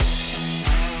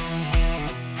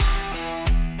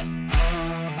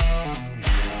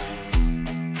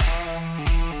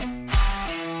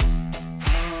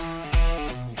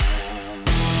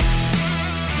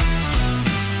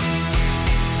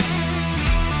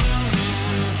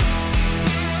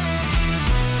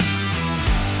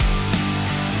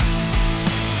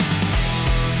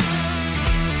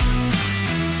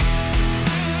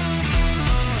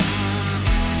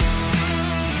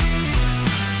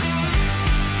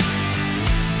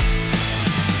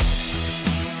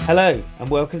Hello and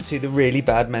welcome to the Really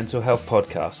Bad Mental Health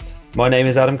Podcast. My name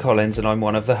is Adam Collins and I'm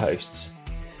one of the hosts.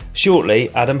 Shortly,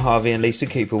 Adam Harvey and Lisa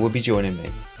Cooper will be joining me.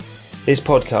 This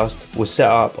podcast was set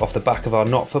up off the back of our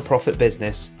not-for-profit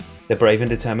business, The Brave and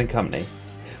Determined Company,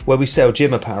 where we sell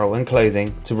gym apparel and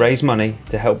clothing to raise money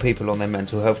to help people on their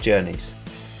mental health journeys.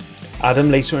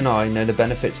 Adam, Lisa and I know the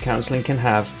benefits counselling can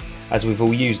have, as we've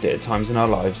all used it at times in our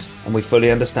lives, and we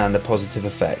fully understand the positive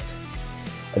effect.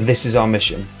 And this is our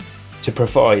mission: to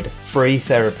provide free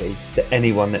therapy to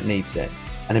anyone that needs it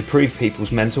and improve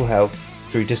people's mental health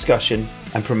through discussion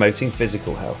and promoting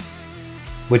physical health.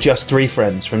 We're just three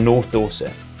friends from North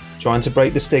Dorset trying to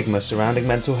break the stigma surrounding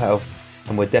mental health,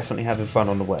 and we're definitely having fun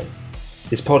on the way.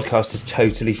 This podcast is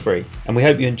totally free and we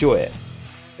hope you enjoy it.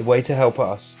 The way to help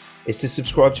us is to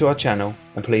subscribe to our channel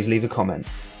and please leave a comment.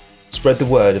 Spread the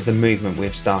word of the movement we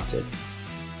have started.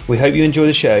 We hope you enjoy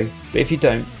the show, but if you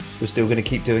don't, we're still going to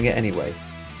keep doing it anyway.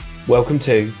 Welcome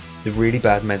to the Really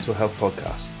Bad Mental Health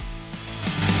Podcast.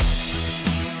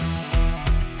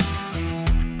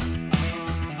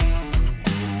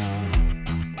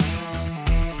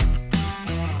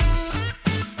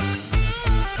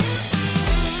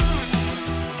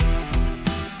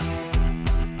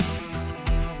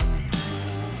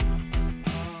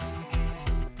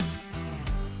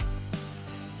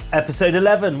 Episode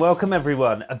 11. Welcome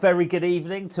everyone. A very good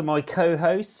evening to my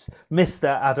co-hosts, Mr.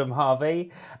 Adam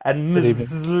Harvey and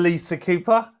Ms. Lisa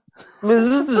Cooper.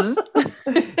 Is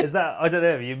that, I don't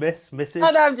know, you Mrs?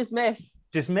 No, I'm just Miss.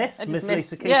 Just Miss? Miss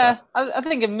Lisa Cooper? Yeah, I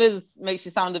think a Ms makes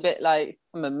you sound a bit like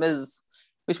I'm a Ms,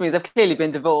 which means I've clearly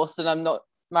been divorced and I'm not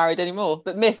married anymore.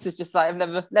 But Miss is just like,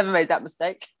 I've never made that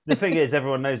mistake. The thing is,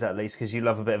 everyone knows that at least because you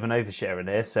love a bit of an overshare in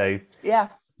here, so...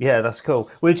 Yeah, that's cool.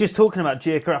 We were just talking about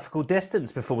geographical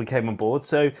distance before we came on board.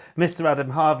 So Mr.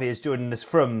 Adam Harvey is joining us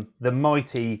from the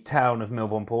mighty town of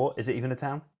Millbourne Port. Is it even a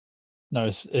town? No,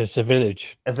 it's a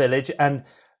village. A village. And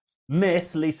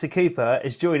Miss Lisa Cooper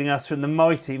is joining us from the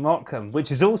mighty Mottcombe, which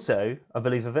is also, I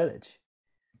believe, a village.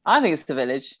 I think it's the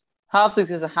village. Harv thinks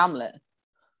it's a hamlet.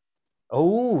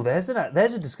 Oh, there's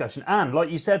a discussion. And like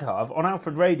you said, Harv, on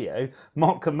Alfred Radio,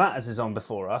 Mottcombe Matters is on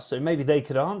before us, so maybe they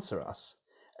could answer us.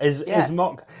 Is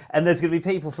Mottcombe, and there's going to be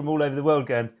people from all over the world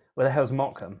going, where the hell's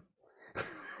Mottcombe?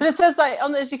 But it says, like,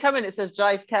 as you come in, it says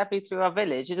drive carefully through our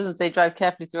village. It doesn't say drive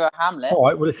carefully through our hamlet. All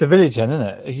right, well, it's a village then, isn't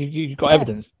it? You've got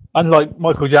evidence. Unlike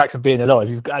Michael Jackson being alive,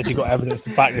 you've actually got evidence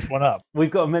to back this one up. We've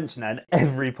got to mention that in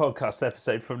every podcast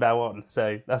episode from now on.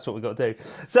 So that's what we've got to do.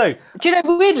 So, do you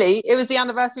know, weirdly, it was the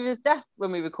anniversary of his death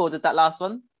when we recorded that last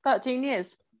one. 13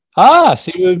 years. Ah,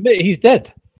 so you admit he's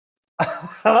dead.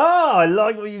 I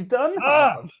like what you've done.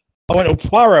 I went all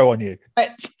Poirot on you.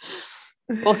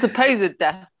 Or supposed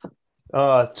death.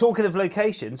 Talking of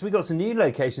locations, we got some new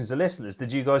locations to listeners.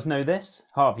 Did you guys know this?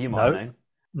 Harv, you might know.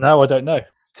 No, I don't know.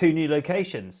 2 new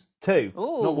locations. 2.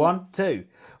 Ooh. Not 1, 2.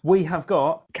 We have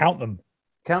got... Count them.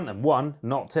 1,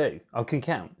 not 2. I can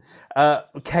count.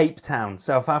 Cape Town,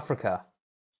 South Africa.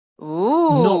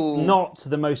 Ooh. Not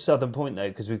the most southern point, though,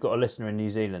 because we've got a listener in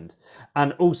New Zealand.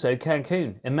 And also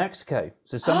Cancun in Mexico.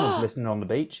 So someone's listening on the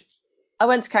beach. I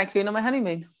went to Cancun on my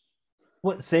honeymoon.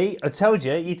 What? See, I told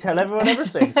you. You tell everyone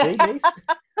everything. See, Lise?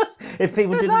 If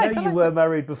people didn't know you were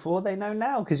married before, they know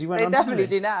now because you went. They definitely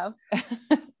do now.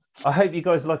 I hope you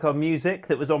guys like our music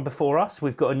that was on before us.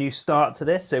 We've got a new start to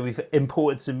this, so we've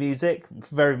imported some music.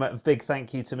 Very much big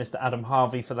thank you to Mr. Adam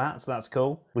Harvey for that. So that's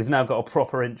cool. We've now got a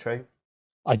proper intro.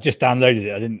 I just downloaded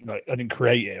it. I didn't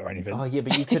create it or anything. Oh yeah,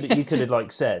 but you could have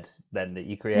like said then that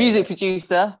you created music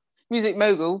producer, music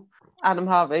mogul, Adam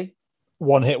Harvey.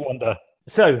 One hit wonder.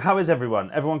 So, how is everyone?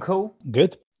 Everyone cool?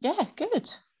 Good. Yeah, good.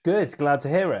 Good. Glad to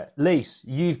hear it. Lise,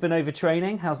 you've been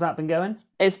overtraining. How's that been going?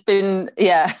 It's been,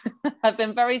 I've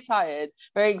been very tired,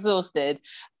 very exhausted.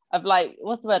 I've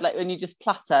what's the word? Like when you just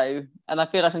plateau, and I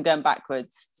feel like I'm going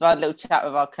backwards. So I had a little chat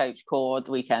with our coach, Cora, at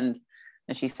the weekend,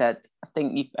 and she said, I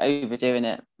think you're overdoing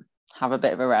it. Have a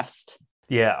bit of a rest.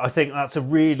 Yeah, I think that's a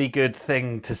really good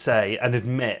thing to say and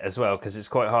admit as well, because it's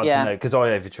quite hard to know, because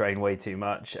I overtrain way too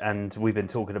much, and we've been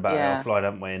talking about it offline,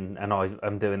 haven't we? And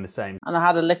I'm doing the same. And I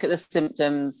had a look at the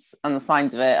symptoms and the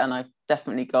signs of it, and I've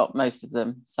definitely got most of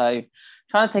them. So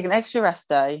trying to take an extra rest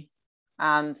day,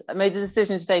 and I made the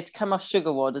decision today to come off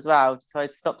sugar ward as well, so I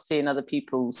stopped seeing other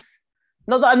people's.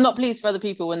 Not that I'm not pleased for other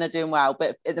people when they're doing well,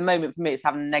 but at the moment for me, it's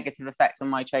having a negative effect on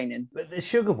my training. But the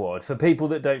sugar ward, for people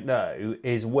that don't know,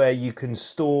 is where you can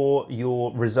store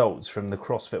your results from the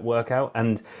CrossFit workout.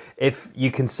 And if you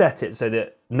can set it so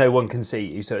that no one can see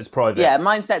you, so it's private. Yeah,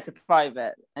 mine's set to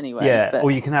private anyway. Yeah,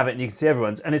 or you can have it and you can see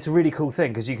everyone's. And it's a really cool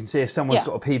thing because you can see if someone's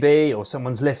got a PB or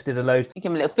someone's lifted a load. You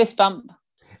give them a little fist bump.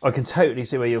 I can totally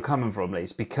see where you're coming from,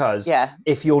 Lise, because Yeah.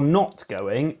 if you're not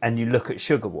going and you look at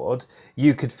Sugarwad,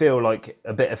 you could feel like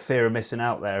a bit of fear of missing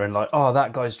out there and like, oh,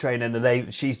 that guy's training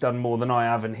and she's done more than I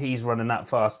have and he's running that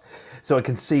fast. So I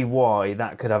can see why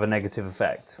that could have a negative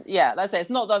effect. Yeah, like I say, it's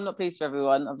not that I'm not pleased for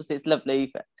everyone. Obviously, it's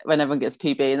lovely when everyone gets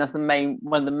PB, and that's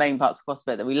one of the main parts of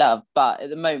CrossFit that we love. But at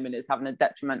the moment, it's having a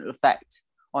detrimental effect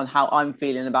on how I'm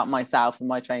feeling about myself and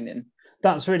my training.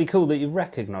 That's really cool that you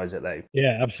recognise it, though.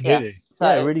 Yeah, absolutely.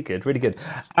 Yeah, really good, really good.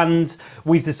 And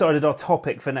we've decided our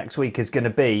topic for next week is going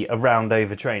to be around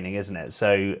overtraining, isn't it?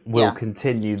 So we'll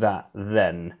continue that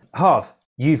then. Harv,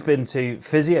 you've been to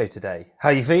physio today. How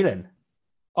are you feeling?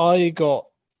 I got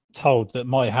told that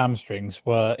my hamstrings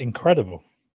were incredible,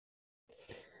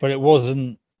 but it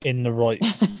wasn't in the right...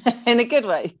 in a good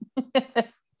way.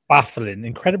 Baffling,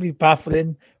 incredibly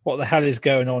baffling. What the hell is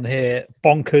going on here?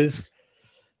 Bonkers.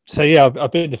 So yeah,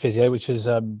 I've been to physio, which was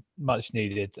much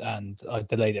needed, and I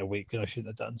delayed it a week and I shouldn't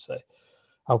have done so.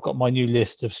 I've got my new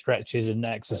list of stretches and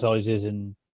exercises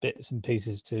and bits and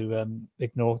pieces to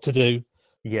do.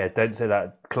 Yeah, don't say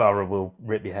that. Clara will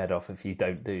rip your head off if you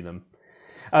don't do them.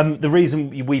 The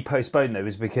reason we postponed though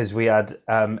is because we had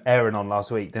Aaron on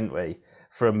last week, didn't we?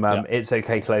 From It's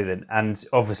Okay Clothing, and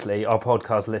obviously our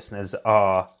podcast listeners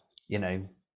are,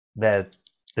 they're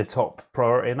the top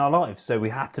priority in our lives, so we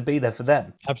had to be there for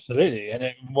them. Absolutely,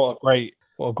 and what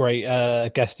a great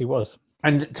guest he was.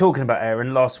 And talking about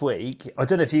Aaron, last week, I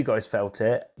don't know if you guys felt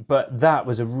it, but that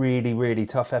was a really, really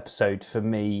tough episode for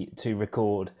me to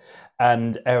record.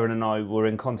 And Aaron and I were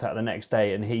in contact the next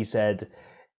day, and he said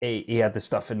he had the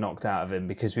stuffing knocked out of him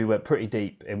because we went pretty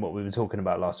deep in what we were talking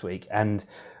about last week. And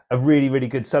a really, really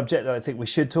good subject that I think we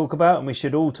should talk about and we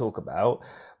should all talk about,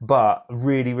 but a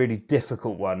really, really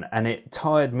difficult one. And it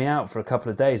tired me out for a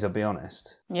couple of days, I'll be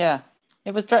honest. Yeah,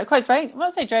 it was quite draining. Well,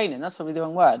 I say draining, that's probably the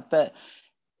wrong word, but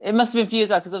it must have been for you as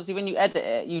well, because obviously when you edit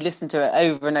it, you listen to it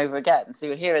over and over again. So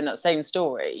you're hearing that same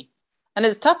story. And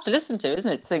it's tough to listen to,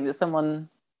 isn't it? To think that someone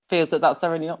feels that that's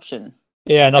their only option.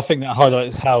 Yeah, and I think that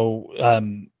highlights how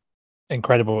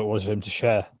incredible it was for him to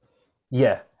share.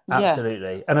 Yeah.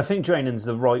 Absolutely. Yeah. And I think draining's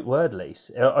the right word, Lise.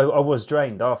 I was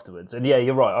drained afterwards. And yeah,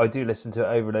 you're right. I do listen to it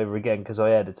over and over again because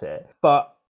I edit it.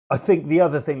 But I think the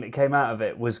other thing that came out of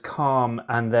it was Calm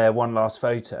and their one last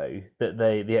photo, that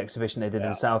the exhibition they did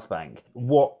in South Bank.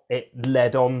 What it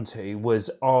led on to was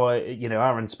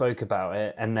Aaron spoke about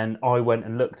it, and then I went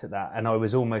and looked at that, and I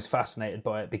was almost fascinated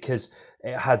by it because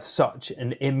it had such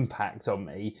an impact on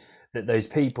me that those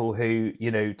people who,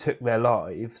 took their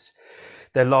lives,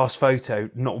 their last photo,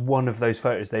 not one of those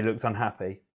photos, they looked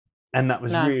unhappy. And that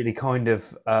was really kind of...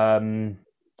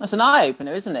 that's an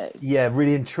eye-opener, isn't it? Yeah,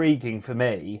 really intriguing for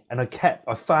me. And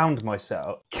I found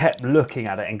myself, kept looking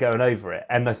at it and going over it.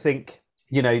 And I think,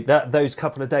 that those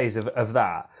couple of days of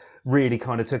that really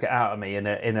kind of took it out of me in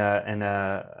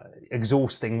a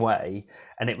exhausting way.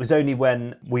 And it was only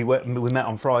when we met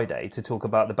on Friday to talk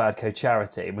about the Bad Co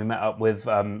charity, and we met up with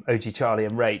OG Charlie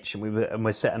and Rach, and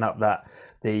we're setting up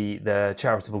the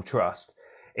charitable trust.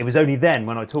 It was only then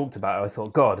when I talked about it, I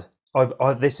thought, God,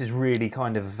 this has really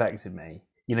kind of affected me,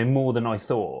 more than I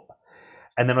thought.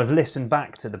 And then I've listened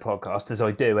back to the podcast, as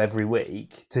I do every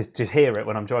week, to hear it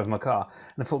when I'm driving my car.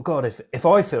 And I thought, God, if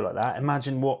I feel like that,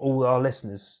 imagine what all our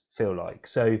listeners feel like.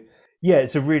 So, yeah,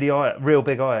 it's a real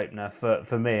big eye-opener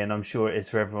for me, and I'm sure it is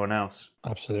for everyone else.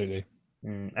 Absolutely.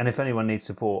 And if anyone needs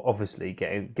support, obviously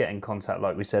get in contact,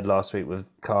 like we said last week, with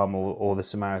Calm or the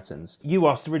Samaritans. You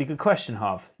asked a really good question,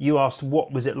 Harv. You asked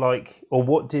what was it like, or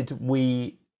what did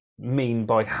we mean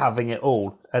by having it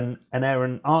all? And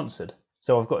Aaron answered.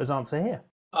 So I've got his answer here.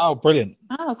 Oh, brilliant.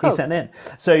 Oh, cool. He sent in.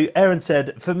 So Aaron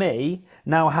said, for me,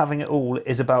 now having it all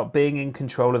is about being in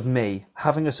control of me,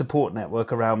 having a support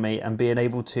network around me, and being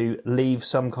able to leave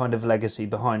some kind of legacy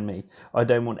behind me. I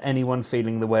don't want anyone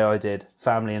feeling the way I did,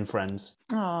 family and friends.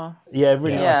 Oh. Yeah,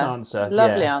 really nice answer.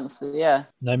 Lovely answer, yeah.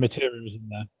 No materials in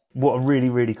there. What a really,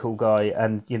 really cool guy.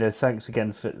 And, thanks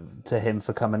again to him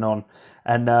for coming on.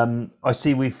 And I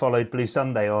see we followed Blue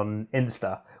Sunday on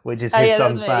Insta, which is his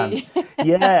son's band.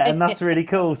 Yeah, and that's really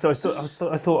cool. So I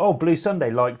thought, oh, Blue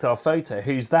Sunday liked our photo.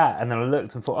 Who's that? And then I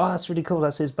looked and thought, oh, that's really cool.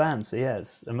 That's his band. So yeah,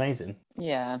 it's amazing.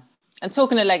 Yeah. And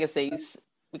talking of legacies,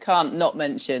 we can't not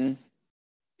mention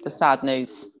the sad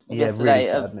news yesterday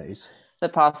really sad news. The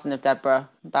passing of Deborah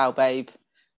Bowbabe.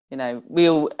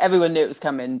 Everyone knew it was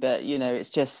coming, but it's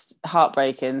just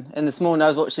heartbreaking. And this morning I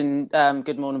was watching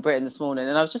Good Morning Britain this morning,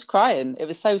 and I was just crying. It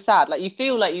was so sad. Like, you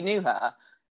feel like you knew her,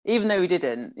 even though we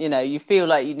didn't. You feel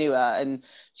like you knew her, and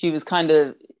she was kind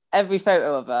of, every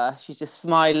photo of her, she's just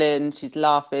smiling, she's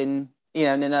laughing.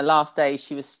 And in her last day,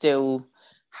 she was still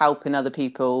helping other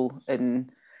people,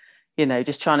 and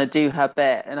just trying to do her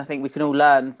bit. And I think we can all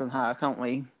learn from her, can't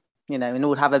we? And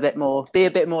all have be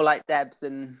a bit more like Debs.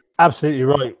 And absolutely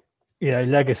right.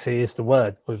 Legacy is the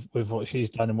word with what she's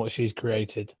done and what she's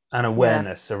created. And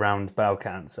awareness around bowel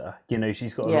cancer.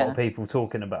 She's got a lot of people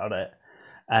talking about it.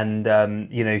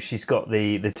 And, she's got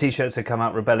the T-shirts that come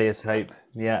out, Rebellious Hope.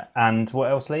 Yeah. And what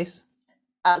else, Lise?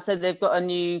 So they've got a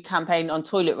new campaign on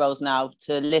toilet rolls now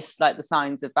to list like the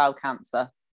signs of bowel cancer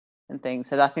and things.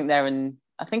 So I think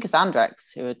it's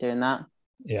Andrex who are doing that.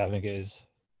 Yeah, I think it is.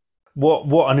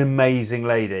 What an amazing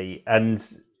lady. And,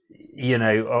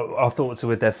 our thoughts are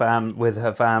with with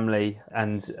her family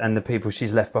and the people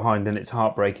she's left behind. And it's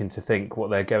heartbreaking to think what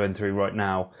they're going through right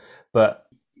now. But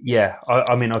yeah,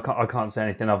 I can't say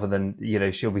anything other than,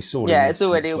 she'll be sorely. Yeah, it's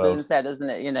already all been said, isn't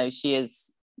it? She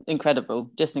is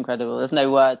incredible, just incredible. There's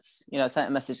no words. I sent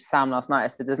a message to Sam last night. I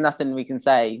said, there's nothing we can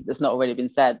say that's not already been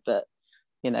said, but,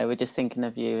 we're just thinking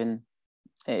of you, and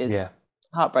it is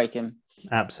heartbreaking.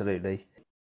 Absolutely.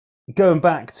 Going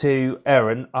back to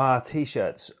Erin, our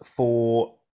T-shirts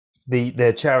for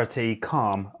their charity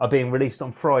Calm are being released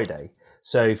on Friday.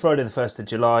 So Friday the 1st of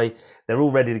July, they're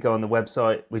all ready to go on the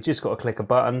website. We've just got to click a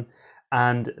button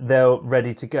and they're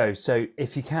ready to go. So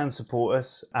if you can support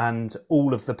us, and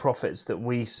all of the profits that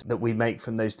we make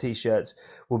from those T-shirts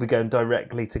will be going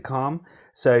directly to Calm.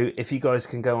 So if you guys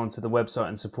can go onto the website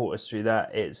and support us through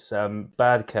that, it's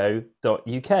badco.uk.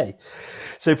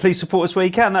 So please support us where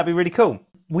you can. That'd be really cool.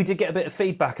 We did get a bit of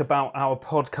feedback about our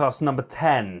podcast number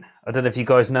 10. I don't know if you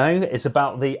guys know. It's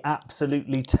about the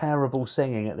absolutely terrible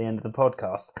singing at the end of the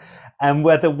podcast and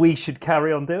whether we should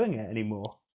carry on doing it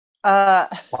anymore.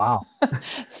 Wow.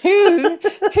 Who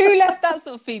left that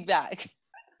sort of feedback?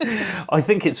 I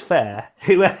think it's fair.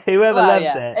 Whoever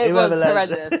left it. It was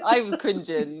horrendous. I was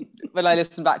cringing when I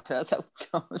listened back to it. I was like,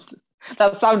 oh, God.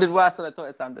 That sounded worse than I thought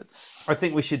it sounded. I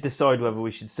think we should decide whether we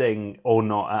should sing or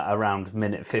not at around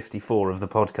minute 54 of the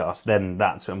podcast. Then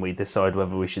that's when we decide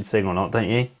whether we should sing or not, don't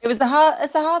you? It's a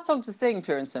hard song to sing,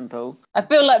 pure and simple. I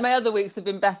feel like my other weeks have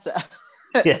been better.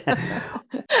 Yeah.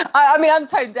 I'm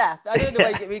tone deaf. I don't know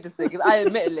why you get me to sing, because I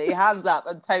admittedly, hands up,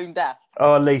 I'm tone deaf.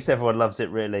 Oh, at least everyone loves it,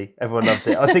 really. Everyone loves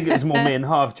it. I think it was more me and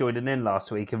Harv joining in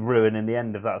last week and ruining the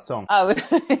end of that song. Oh.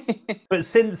 But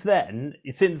since that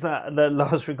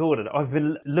last recording, I've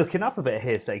been looking up a bit of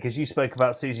Hearsay, because you spoke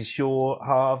about Susie Shaw,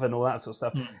 Harv, and all that sort of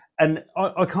stuff. And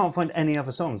I can't find any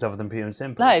other songs other than Pure and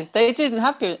Simple. No, they didn't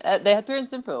have Pure. They had Pure and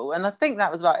Simple, and I think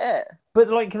that was about it. But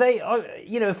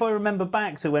if I remember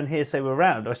back to when Hearsay were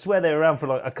around, I swear they were around for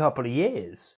like a couple of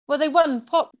years. Well, they won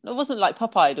pop. It wasn't like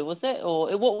Pop Idol, was it?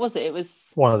 What was it? It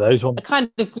was one of those ones. A kind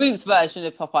of group's version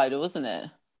of Pop Idol, wasn't it?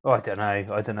 Oh, I don't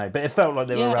know. But it felt like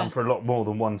they were around for a lot more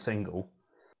than one single.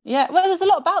 Yeah, well, there's a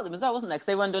lot about them as well, wasn't there? Because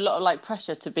they were under a lot of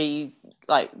pressure to be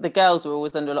the girls were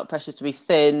always under a lot of pressure to be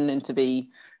thin and to be,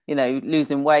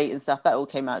 losing weight and stuff. That all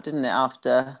came out, didn't it?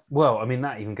 After. Well, I mean,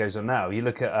 that even goes on now. You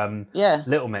look at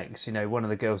Little Mix. One of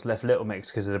the girls left Little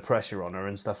Mix because of the pressure on her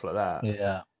and stuff like that.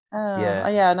 Yeah.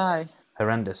 Yeah, I know.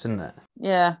 Horrendous, isn't it?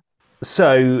 Yeah.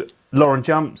 So Lauren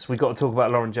Jumps, we got to talk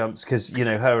about Lauren Jumps because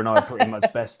her and I are pretty much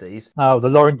besties. Oh, the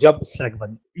Lauren Jumps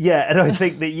segment. Yeah, and I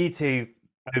think that you two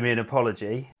owe me an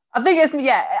apology. I think it's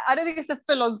I don't think it's a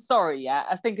full-on sorry yet.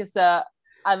 I think it's I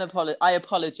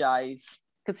apologise.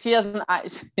 Because she hasn't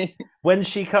actually. When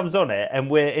she comes on it and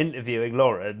we're interviewing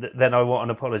Lauren, then I want an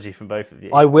apology from both of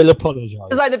you. I will apologise.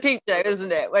 It's like the Peep Show,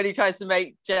 isn't it? When he tries to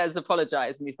make Jez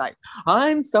apologise and he's like,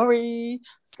 I'm sorry.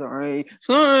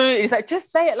 He's like,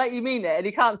 just say it like you mean it. And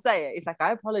he can't say it. He's like,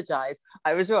 I apologise.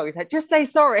 I was wrong. He's like, just say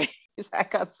sorry. He's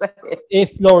like, I can't say it.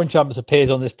 If Lauren Jumps appears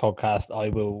on this podcast, I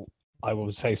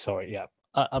will say sorry. Yeah.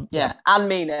 And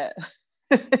mean it.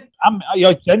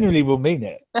 I genuinely will mean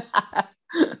it.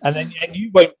 And then you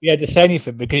won't be able to say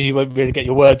anything because you won't be able to get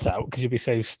your words out because you'll be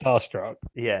so starstruck.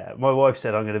 Yeah, my wife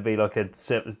said I'm going to be like a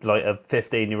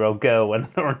 15-year-old girl when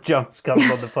Lauren Jumps comes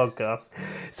on the podcast.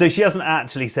 So she hasn't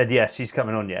actually said yes, she's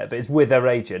coming on yet, but it's with her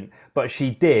agent. But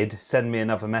she did send me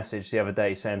another message the other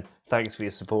day saying, thanks for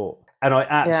your support. And I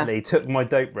actually took my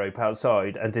dope rope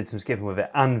outside and did some skipping with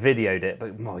it and videoed it.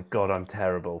 But my God, I'm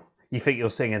terrible. You think your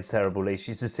singing's terrible, Lee? You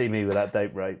should see me with that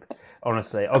dope rope.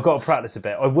 Honestly, I've got to practice a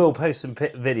bit. I will post some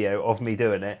video of me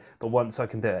doing it, but once I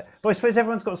can do it. But I suppose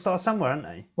everyone's got to start somewhere, haven't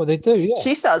they? Well, they do, yeah.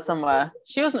 She started somewhere.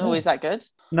 She wasn't always that good.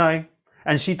 No.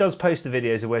 And she does post the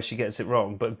videos of where she gets it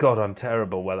wrong, but God, I'm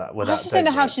terrible with that. I just don't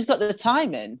know how she's got the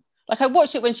time in. I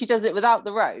watch it when she does it without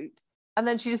the rope, and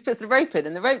then she just puts the rope in,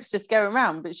 and the rope's just going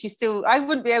around, but I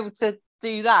wouldn't be able to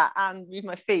do that and move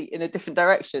my feet in a different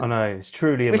direction. I know, it's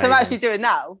truly amazing. Which I'm actually doing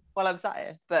now while I'm sat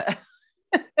here, but...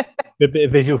 A bit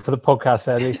of visual for the podcast,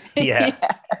 at least. Yeah.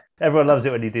 Everyone loves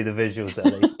it when you do the visuals, at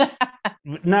least.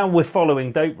 now we're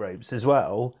following Dope Ropes as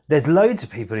well. There's loads of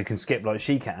people who can skip like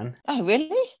she can. Oh,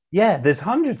 really? Yeah, there's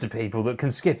hundreds of people that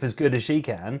can skip as good as she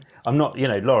can. I'm not,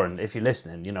 Lauren, if you're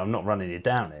listening, I'm not running you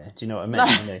down here. Do you know what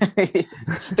I mean?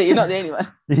 But you're not the only one.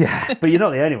 Yeah, but you're not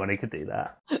the only one who could do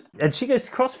that. And she goes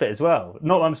to CrossFit as well.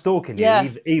 Not that I'm stalking you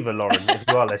either, Lauren, if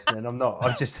you are listening. I'm not.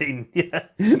 I've just seen,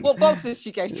 What boxes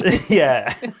she goes to?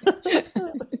 Yeah.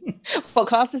 What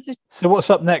classes does she... So what's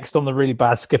up next on the Really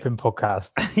Bad Skipping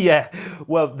podcast? Yeah,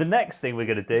 well, the next thing we're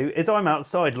going to do is I'm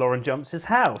outside Lauren Jumps'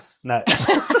 house. No.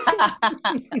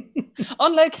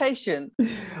 On location.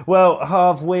 Well,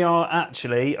 Harv, we are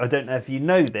actually, I don't know if you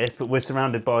know this, but we're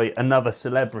surrounded by another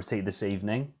celebrity this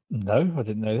evening. No, I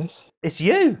didn't know this. It's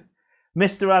you,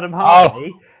 Mr. Adam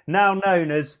Harvey, now known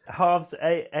as Harv's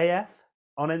AF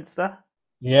on Insta.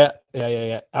 Yeah.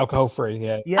 Alcohol free,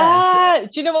 yeah.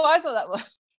 Do you know what I thought that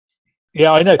was?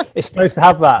 Yeah, I know. It's supposed to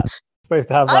have that. I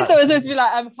thought it was supposed to be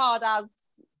like hard as...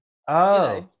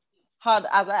 Oh. Hard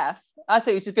as F. I thought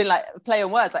it was just been like play on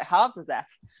words, like halves as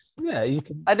F. Yeah, you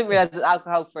can. I didn't realise it's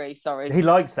alcohol free. Sorry. He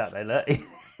likes that though, look.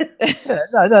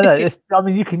 No.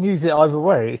 You can use it either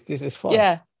way. It's fine.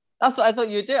 Yeah, that's what I thought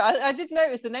you would do. I did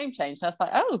notice the name change. I was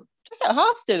like, oh, check out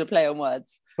Half's doing a play on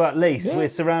words. But at least we're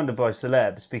surrounded by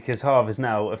celebs because Harv is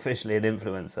now officially an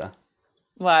influencer.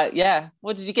 Well, yeah.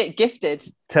 What did you get gifted?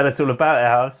 Tell us all about it,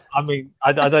 Harv. I mean,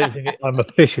 I don't think I'm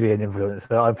officially an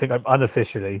influencer. I think I'm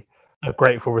unofficially a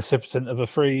grateful recipient of a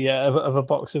free of a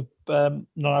box of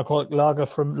non-alcoholic lager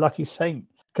from Lucky Saint,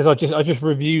 because I just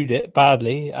reviewed it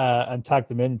badly and tagged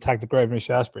them in, tagged the Grosvenor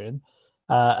Shaftesbury in,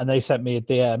 and they sent me a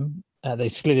DM. They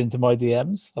slid into my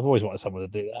DMs. I've always wanted someone to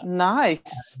do that. Nice.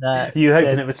 You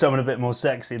hoping it was someone a bit more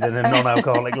sexy than a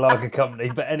non-alcoholic lager company,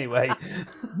 but anyway.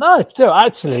 No,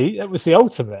 actually, it was the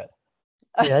ultimate.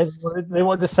 Yeah, they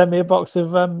wanted to send me a box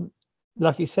of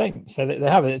Lucky Saint, so they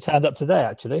have it. It turned up today,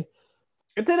 actually.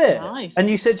 Did it? Nice. And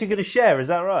you said you're going to share, is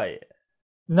that right?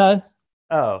 No.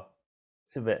 Oh,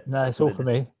 it's a bit... No, it's all for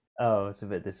me. Oh, it's a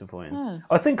bit disappointing. Oh.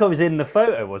 I think I was in the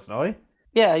photo, wasn't I?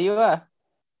 Yeah, you were.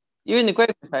 You're in the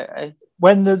group photo.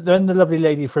 When the lovely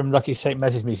lady from Lucky Saint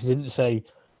messaged me, she didn't say,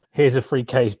 here's a free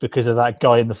case because of that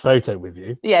guy in the photo with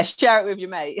you. Yeah, share it with your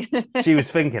mate. She was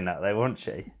thinking that though, wasn't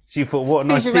she? She thought, what a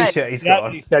nice Who's your t-shirt he's got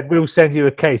on. She said, we'll send you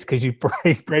a case because you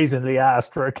brazenly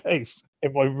asked for a case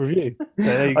in my review.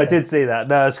 So I did see that.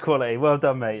 No, it's quality. Well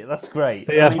done, mate. That's great.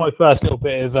 So yeah, my first little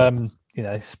bit of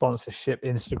sponsorship,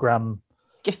 Instagram,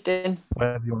 Gifting.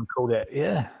 whatever you want to call it.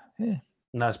 Yeah.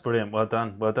 No, it's brilliant. Well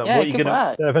done. Well done. Yeah, what are you good gonna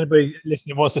work. So if anybody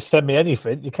listening wants to send me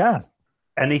anything, you can.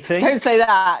 anything? Don't say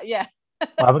that. Yeah.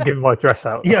 I haven't given my address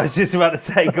out. Yeah, I was just about to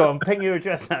say, go on, ping your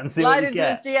address out and see Slide what you into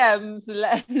his get. DMs and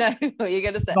let him know what you're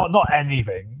going to say. Not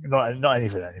anything. Not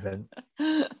anything.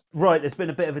 Right, there's been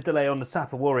a bit of a delay on the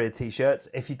Sapper Warrior t-shirts.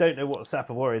 If you don't know what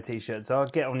Sapper Warrior t-shirts are,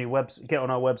 get on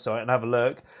our website and have a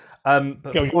look.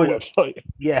 But Go on your website.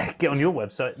 Yeah, get on your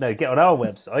website. No, get on our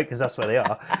website because that's where they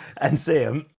are and see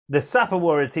them. The Sapper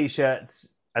Warrior t-shirts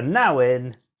are now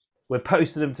in. We're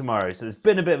posting them tomorrow. So there's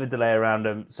been a bit of a delay around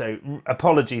them. So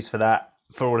apologies for that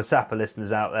for all the Sapper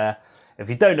listeners out there. If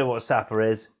you don't know what Sapper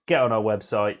is, get on our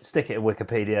website, stick it in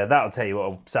Wikipedia. That'll tell you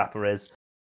what a Sapper is.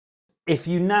 If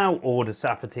you now order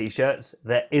Sapper t-shirts,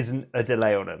 there isn't a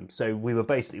delay on them. So we were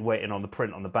basically waiting on the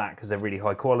print on the back because they're really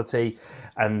high quality.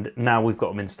 And now we've got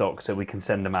them in stock so we can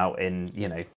send them out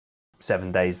in,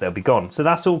 7 days. They'll be gone. So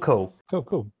that's all cool.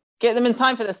 Cool. Get them in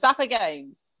time for the Sapper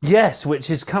Games. Yes, which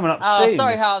is coming up Oh, soon.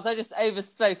 sorry, Halves. I just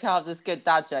overspoke Halves' good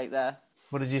dad joke there.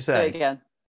 What did you Do it say? again.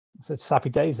 I said sappy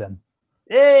days then.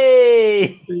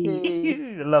 Hey!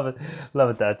 Hey. Love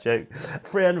a dad joke.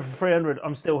 300 for 300.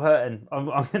 I'm still hurting. I'm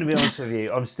going to be honest with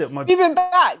you. I'm still You've been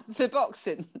back to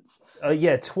boxing.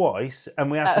 Yeah, twice, and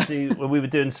we had to do when we were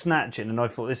doing snatching, and I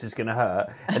thought this is going to hurt.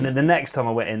 And then the next time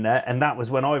I went in there, and that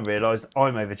was when I realised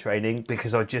I'm overtraining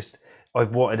because I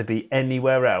wanted to be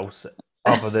anywhere else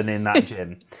other than in that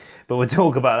gym. But we'll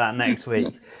talk about that next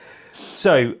week.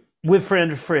 So with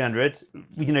 300 for 300,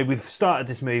 we've started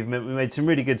this movement. We made some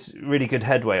really good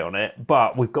headway on it,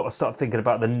 but we've got to start thinking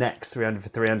about the next 300 for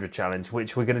 300 challenge,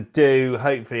 which we're going to do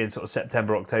hopefully in sort of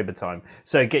September, October time.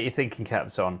 So get your thinking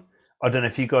caps on. I don't know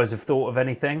if you guys have thought of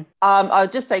anything. I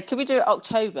would just say, could we do it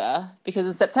October? Because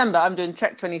in September, I'm doing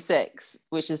Trek 26,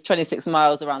 which is 26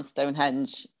 miles around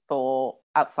Stonehenge for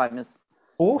Alzheimer's.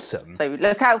 Awesome. So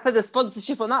look out for the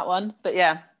sponsorship on that one. But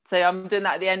yeah, so I'm doing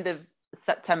that at the end of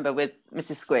September with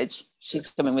Mrs. Squidge. She's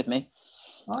coming with me,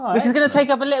 which is going to take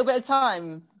up a little bit of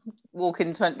time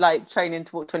training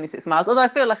to walk 26 miles. Although I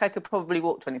feel like I could probably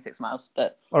walk 26 miles,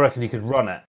 but I reckon you could run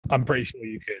it. I'm pretty sure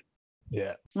you could.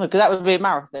 Yeah. Because that would be a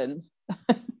marathon.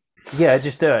 Yeah,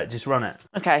 just do it. Just run it.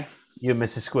 Okay. You and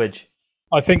Mrs. Squidge.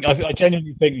 I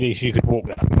genuinely think, Lisa, you could walk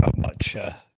that without much.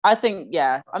 I think,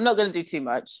 yeah, I'm not going to do too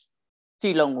much. A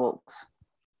few long walks.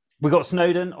 We got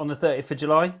Snowdon on the 30th of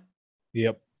July.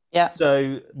 Yep. Yeah.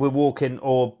 So we're walking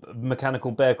or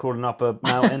mechanical bear crawling up a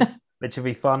mountain, which would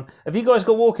be fun. Have you guys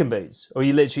got walking boots? Or are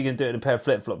you literally going to do it in a pair of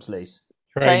flip-flops, Lise?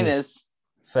 Trainers.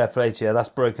 Fair play to you. That's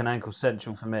broken ankle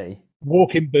central for me.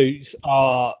 Walking boots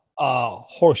are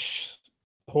horse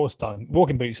dung.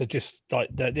 Walking boots are just like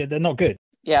they're not good.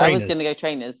 Yeah, Trainers. I was going to go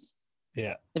trainers.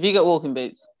 Yeah. Have you got walking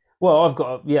boots? Well, I've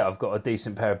got a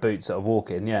decent pair of boots that are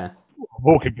walking. Yeah.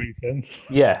 Walking boots then.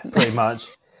 Yeah, pretty much.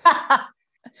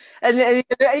 And are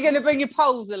you going to bring your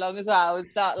poles along as well and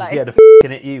start like? Yeah, the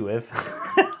f***ing at you with.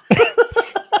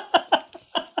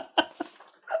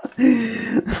 You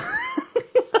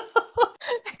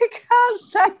can't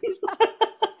say that.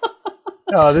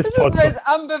 Oh, this This is the podcast. most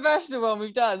unprofessional one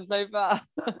we've done so far.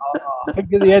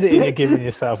 Think of the editing you're giving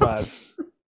yourself out.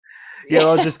 Yeah,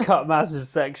 I'll just cut massive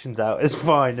sections out. It's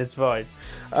fine. It's fine.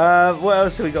 What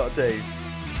else have we got to do?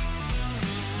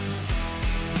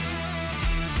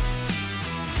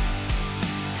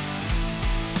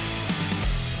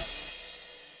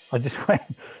 I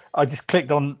just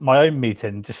clicked on my own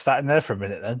meeting, just sat in there for a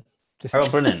minute then. Just Oh,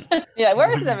 brilliant. Yeah,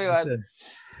 where is everyone?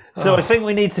 So I think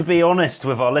we need to be honest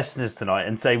with our listeners tonight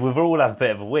and say we've all had a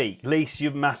bit of a week. Lise,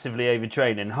 you're massively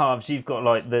overtraining. Harves, you've got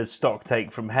like the stock take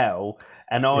from hell.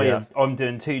 And I'm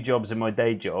doing 2 jobs in my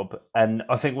day job, and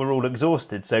I think we're all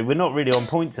exhausted. So we're not really on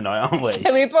point tonight, aren't we?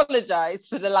 So we apologise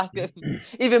for the lack of,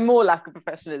 even more lack of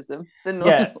professionalism than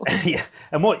normal. Yeah, yeah.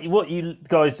 And what you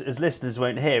guys as listeners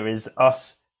won't hear is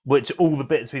us, which all the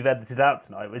bits we've edited out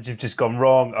tonight, which have just gone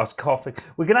wrong, us coughing.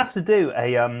 We're gonna have to do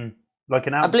an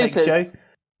outtake show.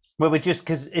 Well, we're just,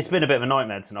 because it's been a bit of a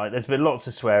nightmare tonight. There's been lots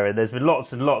of swearing. There's been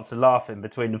lots and lots of laughing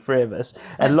between the 3 of us,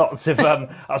 and lots of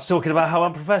us talking about how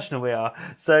unprofessional we are.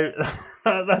 So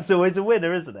that's always a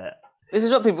winner, isn't it? This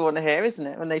is what people want to hear, isn't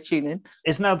it, when they tune in?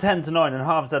 It's now 10 to 9, and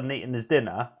Harves hadn't eaten his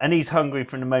dinner, and he's hungry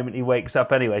from the moment he wakes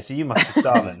up anyway. So you must be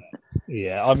starving.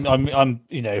 Yeah, I'm.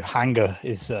 Hunger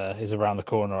is around the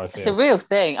corner. I feel It's a real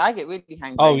thing. I get really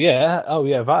hangry. Oh yeah,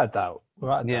 without a doubt.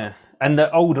 Yeah, and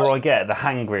the older I get, the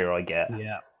hangrier I get.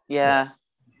 Yeah. Yeah.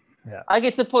 I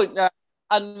get to the point where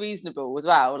I'm unreasonable as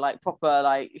well. Like proper,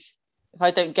 like if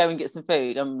I don't go and get some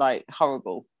food, I'm like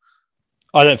horrible.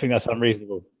 I don't think that's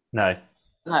unreasonable. No,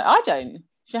 I don't.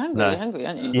 You're hungry. No. You're hungry,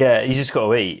 aren't you? Yeah, you just got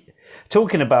to eat.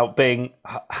 Talking about being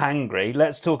hangry,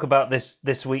 let's talk about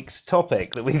this week's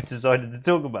topic that we've decided to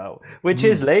talk about, which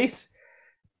is, Lise,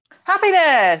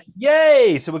 happiness.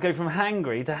 Yay! So we'll go from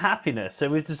hangry to happiness. So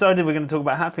we've decided we're going to talk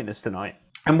about happiness tonight.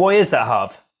 And why is that,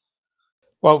 Harv?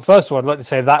 Well, first of all, I'd like to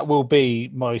say that will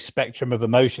be my spectrum of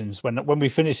emotions when we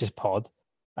finish this pod,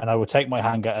 and I will take my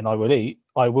hanger and I will eat.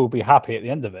 I will be happy at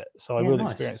the end of it, so I will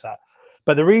experience that.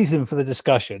 But the reason for the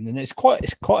discussion, and it's quite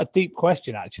a deep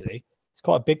question actually. It's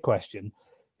quite a big question.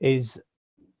 Is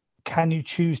can you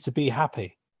choose to be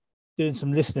happy? Doing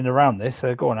some listening around this,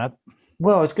 so go on, Ad.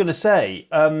 Well, I was going to say,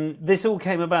 this all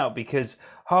came about because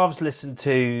Harves listened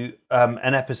to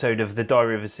an episode of The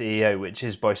Diary of a CEO, which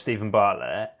is by Stephen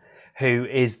Bartlett, who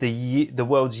is the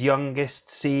world's youngest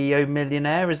CEO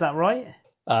millionaire. Is that right?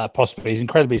 Possibly. He's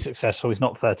incredibly successful. He's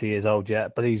not 30 years old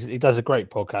yet, but he does a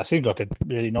great podcast. Seems like a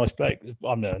really nice bloke.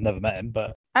 I've never met him,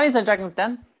 but And he's on Dragon's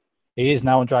Den. he is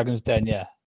now on Dragon's Den, yeah.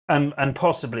 And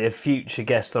possibly a future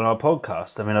guest on our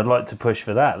podcast. I mean, I'd like to push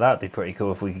for that. That'd be pretty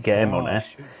cool if we could get him on there.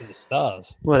 Shoot for the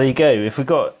stars. Well, there you go. If we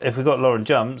got Lauren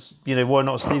Jumps, why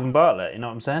not Stephen Bartlett? You know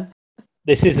what I'm saying?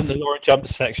 This isn't the Lauren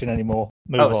Jumps section anymore.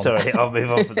 Move on. Sorry, I'll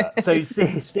move on from that. So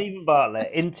Stephen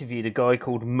Bartlett interviewed a guy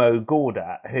called Mo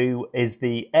Gawdat, who is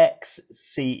the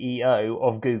ex-CEO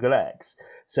of Google X.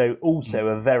 So also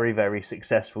a very, very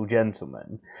successful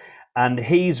gentleman. And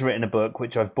he's written a book,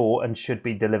 which I've bought and should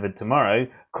be delivered tomorrow,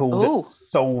 called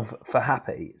Solve for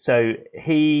Happy. So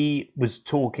he was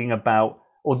talking about,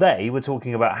 or they were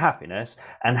talking about happiness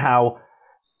and how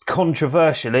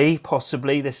controversially,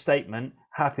 possibly this statement,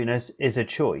 happiness is a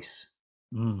choice.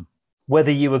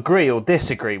 Whether you agree or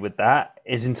disagree with that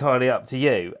is entirely up to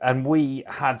you. And we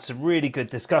had some really good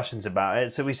discussions about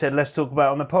it. So we said, let's talk about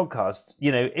it on the podcast.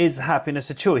 Is happiness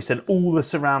a choice? And all the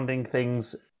surrounding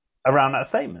things around that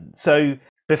statement. So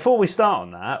before we start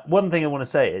on that, one thing I want to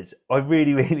say is I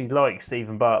really, really like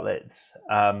Stephen Bartlett's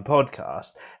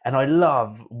podcast. And I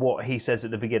love what he says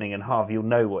at the beginning. And Harvey, you'll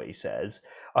know what he says.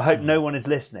 I hope no one is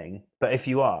listening, but if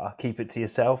you are, keep it to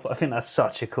yourself. I think that's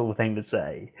such a cool thing to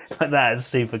say. That is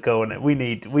super cool, and we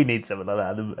need something like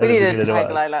that. We need a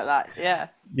tagline like that. Yeah.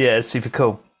 Yeah, it's super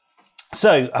cool.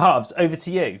 So, Harves, over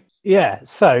to you. Yeah.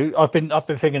 So I've been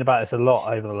thinking about this a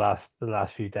lot over the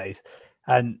last few days,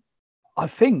 and I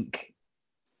think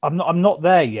I'm not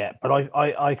there yet, but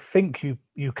I think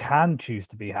you can choose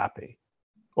to be happy,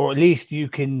 or at least you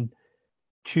can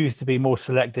choose to be more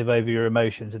selective over your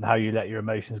emotions and how you let your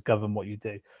emotions govern what you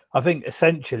do. I think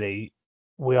essentially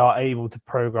we are able to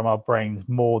program our brains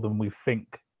more than we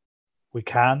think we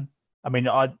can. I mean,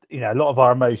 a lot of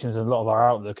our emotions and a lot of our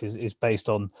outlook is based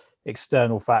on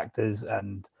external factors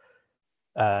and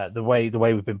the way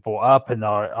we've been brought up and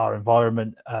our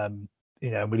environment.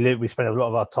 We spend a lot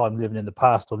of our time living in the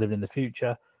past or living in the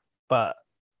future. But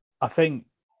I think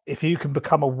if you can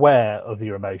become aware of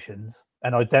your emotions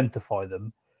and identify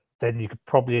them, then you could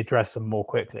probably address them more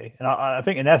quickly. And I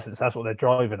think in essence, that's what they're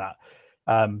driving at.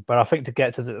 But I think to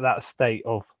get to that state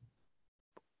of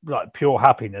like pure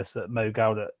happiness that Mo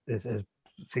Gaudet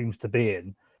seems to be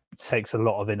in takes a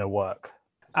lot of inner work.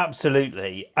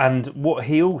 Absolutely. And what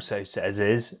he also says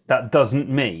is that doesn't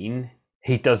mean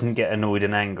he doesn't get annoyed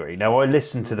and angry. Now, I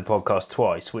listened to the podcast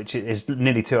twice, which is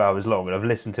nearly 2 hours long, and I've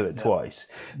listened to it twice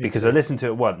because I listened to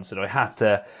it once and I had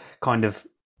to kind of...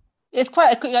 It's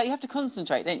quite you have to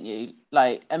concentrate, don't you?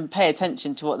 Like, and pay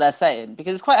attention to what they're saying,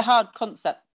 because it's quite a hard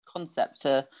concept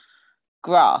to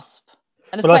grasp.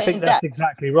 And it's quite I think that's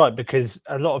exactly right, because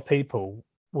a lot of people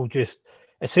will just,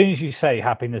 as soon as you say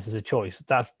happiness is a choice,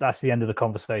 that's the end of the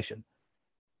conversation.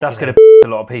 That's going to piss a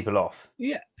lot of people off.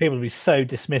 Yeah, people will be so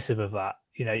dismissive of that.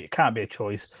 It can't be a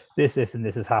choice. This, and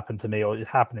this has happened to me, or it's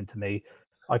happening to me.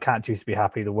 I can't choose to be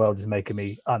happy. The world is making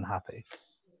me unhappy.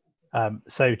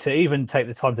 So to even take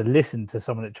the time to listen to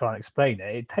someone that try and explain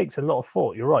it takes a lot of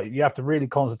thought. You're right. You have to really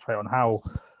concentrate on how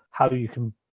you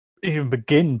can even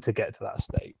begin to get to that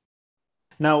state.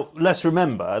 Now, let's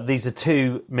remember, these are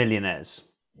two millionaires,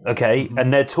 okay? Mm-hmm.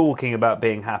 And they're talking about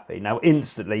being happy. Now,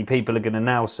 instantly, people are going to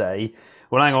now say,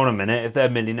 well, hang on a minute, if they're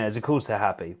millionaires, of course they're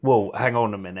happy. Well, hang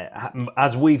on a minute.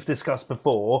 As we've discussed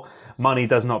before, money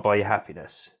does not buy you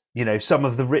happiness. Some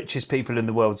of the richest people in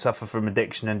the world suffer from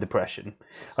addiction and depression.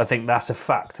 I think that's a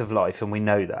fact of life, and we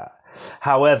know that.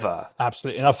 However...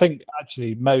 Absolutely. And I think,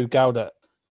 actually, Mo Gaudet,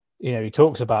 he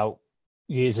talks about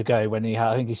years ago when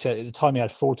I think he said at the time he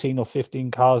had 14 or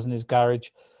 15 cars in his garage.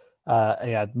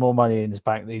 He had more money in his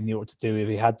bank than he knew what to do with.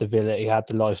 He had the villa, he had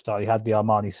the lifestyle, he had the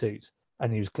Armani suits,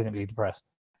 and he was clinically depressed.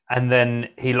 And then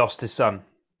he lost his son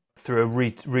through a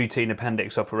routine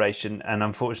appendix operation, and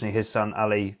unfortunately his son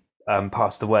Ali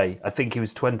passed away. I think he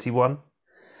was 21.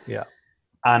 Yeah.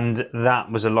 And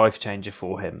that was a life changer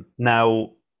for him.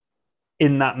 Now,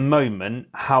 in that moment,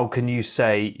 how can you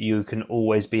say you can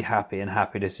always be happy and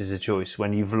happiness is a choice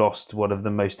when you've lost one of the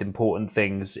most important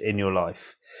things in your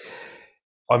life?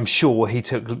 I'm sure he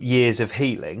took years of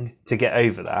healing to get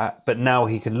over that, but now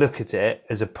he can look at it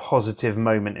as a positive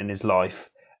moment in his life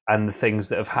and the things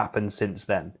that have happened since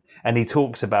then. And he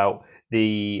talks about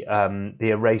the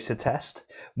eraser test,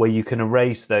 where you can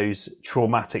erase those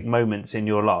traumatic moments in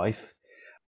your life.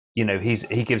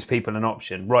 He gives people an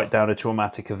option: write down a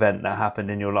traumatic event that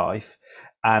happened in your life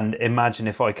and imagine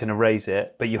if I can erase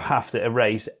it, but you have to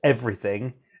erase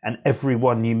everything and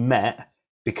everyone you met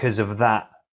because of that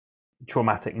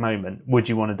traumatic moment. Would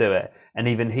you want to do it? And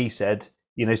even he said,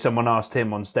 someone asked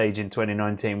him on stage in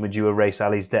 2019, would you erase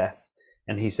Ali's death?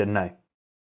 And he said no,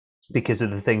 because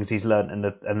of the things he's learned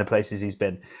and the places he's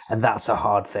been. And that's a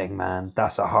hard thing, man.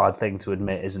 That's a hard thing to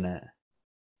admit, isn't it?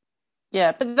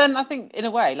 Yeah, but then I think in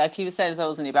a way, like he was saying as well,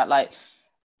 wasn't he, about like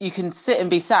you can sit and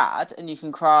be sad and you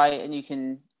can cry and you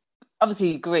can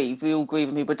obviously grieve. We all grieve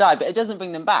when people die, but it doesn't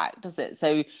bring them back, does it?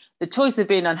 So the choice of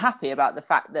being unhappy about the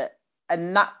fact that,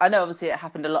 and that, I know obviously it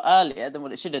happened a lot earlier than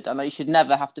what it should have done. Like you should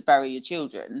never have to bury your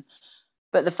children.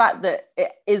 But the fact that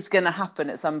it is going to happen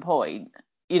at some point,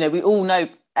 we all know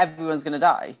everyone's going to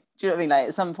die. Do you know what I mean? Like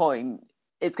at some point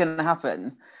it's going to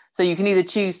happen. So you can either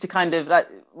choose to kind of like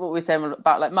what we're saying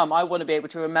about like, Mum, I want to be able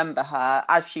to remember her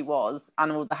as she was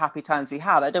and all the happy times we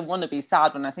had. I don't want to be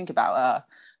sad when I think about her.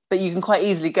 But you can quite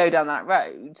easily go down that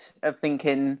road of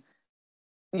thinking,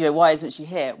 why isn't she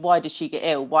here? Why did she get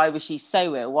ill? Why was she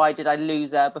so ill? Why did I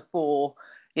lose her before,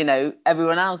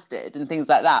 everyone else did, and things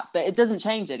like that. But it doesn't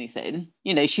change anything.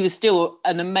 She was still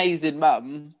an amazing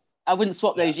mum. I wouldn't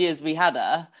swap those years we had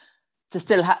her to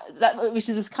still have that, which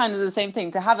is kind of the same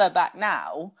thing. To have her back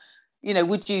now,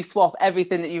 would you swap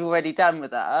everything that you've already done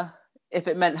with her if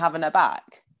it meant having her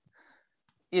back?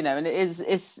 And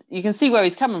it's you can see where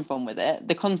he's coming from with it,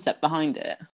 the concept behind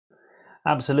it.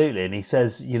 Absolutely. And he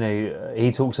says,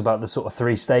 he talks about the sort of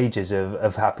 3 stages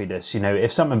of happiness.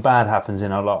 If something bad happens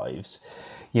in our lives,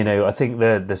 I think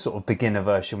the sort of beginner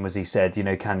version was, he said,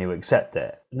 can you accept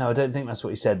it? No, I don't think that's what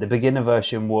he said. The beginner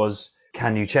version was,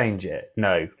 can you change it?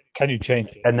 No. Can you change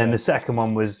it? And then the second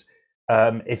one was,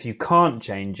 if you can't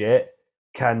change it,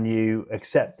 can you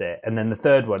accept it? And then the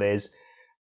third one is,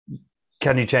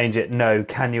 can you change it? No.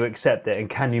 Can you accept it? And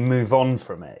can you move on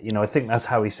from it? I think that's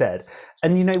how he said.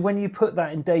 And, when you put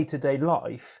that in day-to-day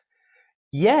life,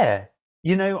 yeah,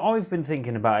 I've been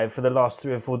thinking about it for the last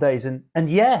 3 or 4 days, and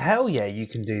yeah, hell yeah, you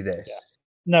can do this.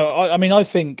 Yeah. No, I mean, I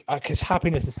think because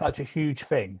happiness is such a huge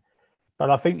thing,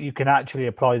 but I think you can actually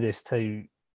apply this to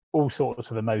all sorts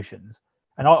of emotions.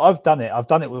 And I've done it. I've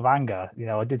done it with anger.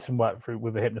 I did some work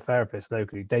with a hypnotherapist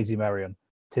locally, Daisy Marion,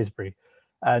 Tisbury,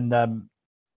 and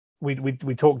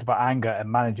we talked about anger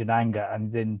and managing anger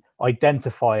and then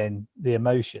identifying the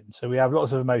emotion. So we have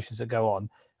lots of emotions that go on,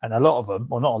 and a lot of them,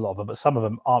 well, not a lot of them, but some of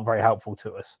them aren't very helpful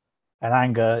to us. And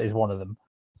anger is one of them.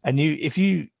 And if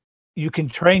you can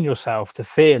train yourself to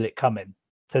feel it coming,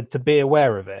 to be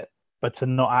aware of it, but to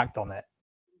not act on it,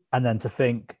 and then to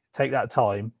think, take that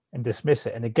time and dismiss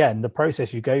it. And again, the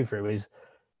process you go through is,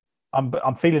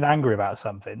 I'm feeling angry about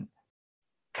something.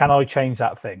 Can I change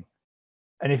that thing?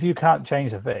 And if you can't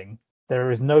change the thing,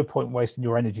 there is no point wasting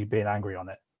your energy being angry on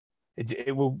it.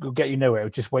 It will get you nowhere. It will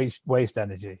just waste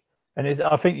energy. And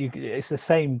I think it's the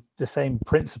same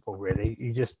principle, really.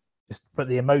 You just but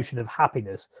the emotion of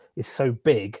happiness is so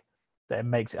big that it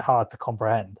makes it hard to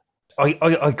comprehend. I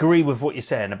agree with what you're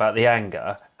saying about the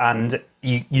anger, and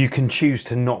you can choose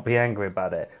to not be angry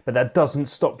about it, but that doesn't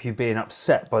stop you being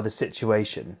upset by the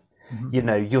situation.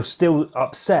 Mm-hmm. You're still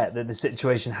upset that the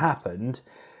situation happened,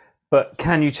 but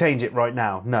can you change it right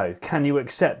now? No. Can you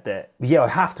accept it? Yeah, I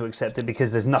have to accept it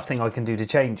because there's nothing I can do to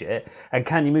change it. And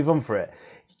can you move on for it?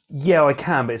 Yeah, I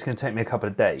can, but it's going to take me a couple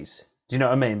of days. Do you know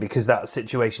what I mean? Because that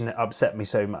situation upset me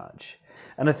so much.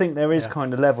 And I think there is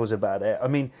kind of levels about it. I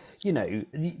mean,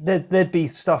 there'd be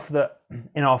stuff that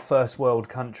in our first world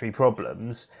country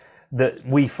problems that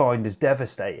we find as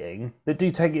devastating that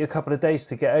do take you a couple of days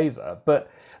to get over.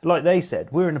 But like they said,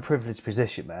 we're in a privileged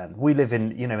position, man. We live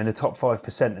in, in the top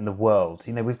 5% in the world.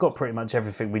 We've got pretty much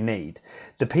everything we need.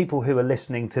 The people who are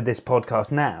listening to this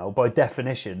podcast now, by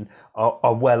definition,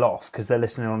 are well off because they're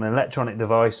listening on an electronic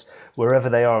device wherever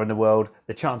they are in the world.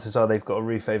 The chances are they've got a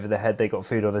roof over their head, they've got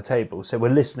food on the table. So we're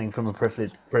listening from a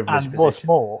privileged position. And what's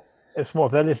more, if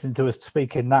they're listening to us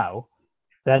speaking now,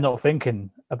 they're not thinking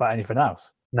about anything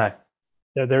else. No.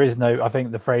 There is no, I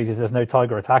think the phrase is, there's no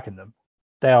tiger attacking them.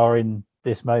 They are in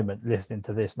this moment listening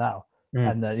to this now.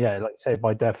 And like you say,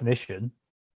 by definition,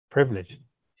 privilege.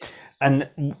 And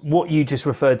what you just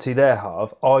referred to there,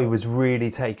 Harv, I was really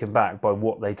taken back by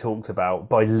what they talked about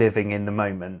by living in the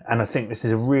moment. And I think this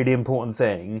is a really important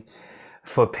thing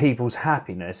for people's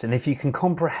happiness. And if you can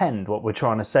comprehend what we're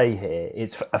trying to say here,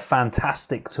 it's a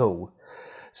fantastic tool.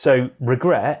 So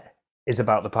regret is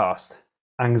about the past.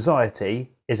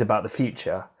 Anxiety is about the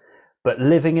future. But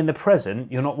living in the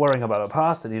present, you're not worrying about the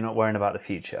past and you're not worrying about the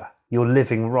future. You're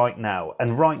living right now.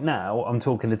 And right now, I'm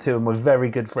talking to two of my very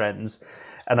good friends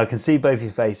and I can see both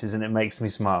your faces and it makes me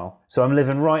smile. So I'm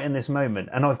living right in this moment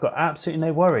and I've got absolutely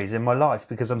no worries in my life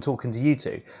because I'm talking to you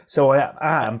two. So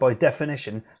I am, by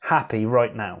definition, happy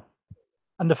right now.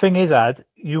 And the thing is, Ad,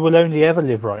 you will only ever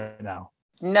live right now.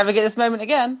 Never get this moment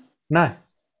again. No.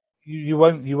 You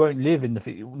won't live in the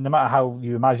future, no matter how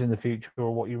you imagine the future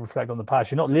or what you reflect on the past.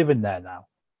 You're not living there now.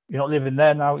 You're not living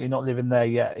there now. You're not living there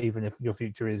yet, even if your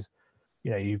future is,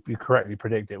 you correctly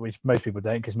predict it, which most people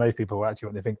don't, because most people actually,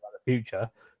 when they think about the future,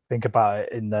 think about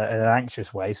it in an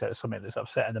anxious way. So it's something that's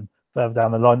upsetting them further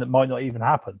down the line that might not even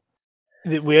happen.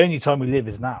 The only time we live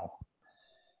is now.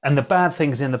 And the bad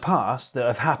things in the past that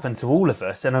have happened to all of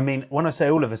us, and I mean, when I say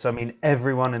all of us, I mean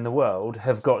everyone in the world,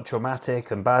 have got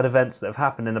traumatic and bad events that have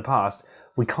happened in the past.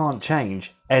 We can't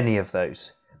change any of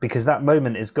those because that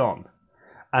moment is gone.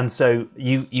 And so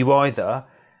you either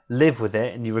live with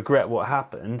it and you regret what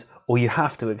happened, or you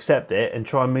have to accept it and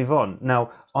try and move on. Now,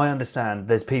 I understand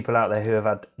there's people out there who have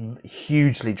had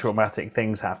hugely traumatic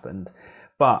things happened.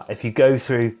 But if you go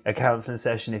through a counselling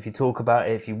session, if you talk about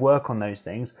it, if you work on those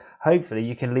things, hopefully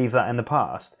you can leave that in the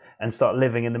past and start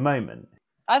living in the moment.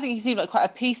 I think he seemed like quite a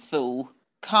peaceful,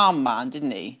 calm man, didn't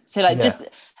he? So just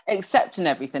accepting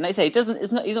everything. Like I say,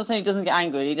 he's not saying he doesn't get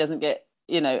angry, he doesn't get,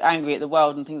 angry at the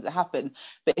world and things that happen,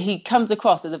 but he comes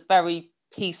across as a very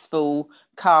peaceful,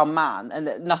 calm man and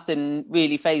that nothing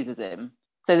really phases him.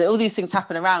 So that all these things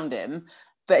happen around him,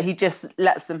 but he just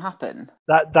lets them happen.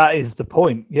 That is the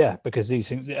point, yeah, because these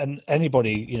things, and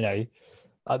anybody,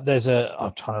 I'm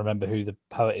trying to remember who the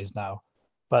poet is now,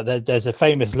 but there's a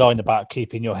famous line about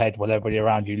keeping your head while everybody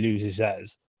around you loses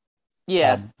theirs.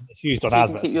 Yeah. It's used on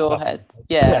adverts. Keep your head.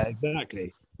 Yeah,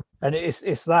 exactly. And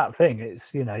it's that thing.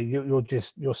 It's,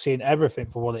 you're seeing everything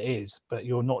for what it is, but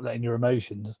you're not letting your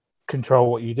emotions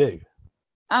control what you do.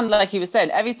 And like he was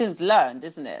saying, everything's learned,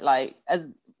 isn't it? Like,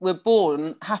 as we're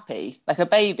born happy. Like a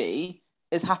baby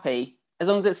is happy as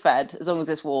long as it's fed, as long as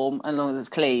it's warm, and as long as it's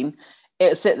clean.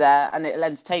 It'll sit there and it'll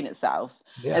entertain itself.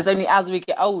 Yeah. It's only as we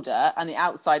get older and the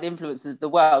outside influences of the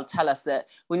world tell us that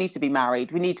we need to be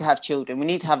married, we need to have children, we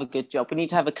need to have a good job, we need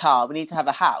to have a car, we need to have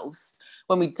a house.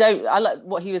 When we don't, I like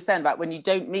what he was saying about when you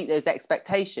don't meet those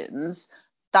expectations,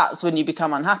 that's when you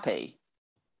become unhappy.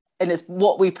 And it's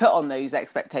what we put on those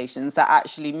expectations that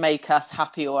actually make us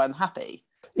happy or unhappy.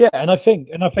 Yeah, and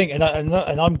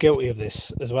I'm guilty of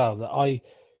this as well. That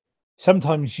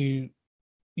sometimes you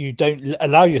don't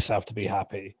allow yourself to be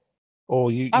happy,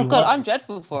 or I'm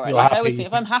dreadful for it. Like I always think,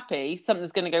 if I'm happy,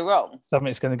 something's going to go wrong.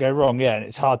 Something's going to go wrong, yeah, and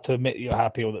it's hard to admit you're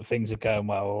happy or that things are going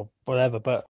well or whatever.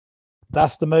 But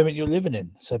that's the moment you're living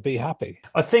in, so be happy.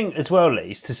 I think as well,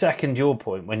 Lise, to second your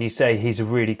point, when you say he's a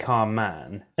really calm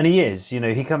man, and he is,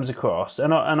 he comes across,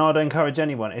 and I'd encourage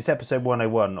anyone, it's episode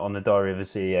 101 on the Diary of a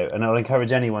CEO, and I'll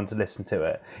encourage anyone to listen to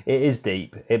it. It is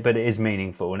deep, but it is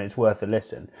meaningful, and it's worth a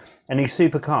listen. And he's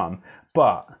super calm,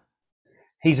 but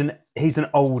he's an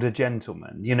older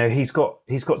gentleman. He's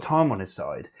got time on his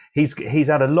side. He's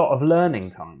had a lot of learning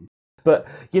time. But,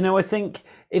 I think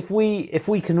if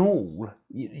we can all,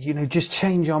 just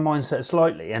change our mindset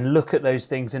slightly and look at those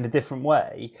things in a different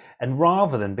way, and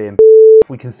rather than being, if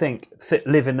we can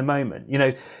live in the moment.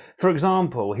 For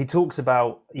example, he talks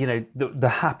about, the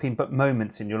happy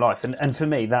moments in your life. And for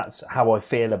me, that's how I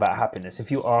feel about happiness.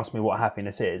 If you ask me what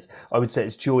happiness is, I would say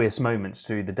it's joyous moments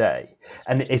through the day.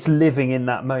 And it's living in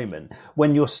that moment.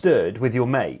 When you're stood with your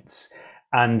mates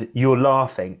and you're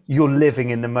laughing, you're living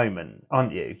in the moment,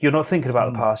 aren't you? You're not thinking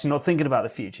about the past, you're not thinking about the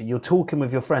future. You're talking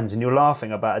with your friends and you're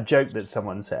laughing about a joke that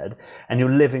someone said, and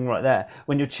you're living right there.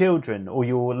 When your children or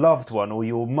your loved one or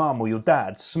your mum or your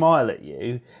dad smile at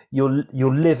you, you're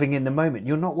living in the moment.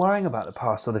 You're not worrying about the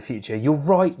past or the future. You're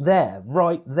right there,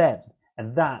 right then.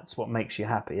 And that's what makes you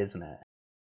happy, isn't it?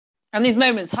 And these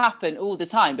moments happen all the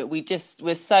time, but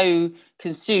we're so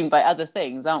consumed by other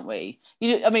things, aren't we?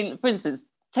 For instance,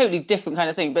 totally different kind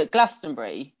of thing, but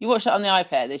Glastonbury, you watched it on the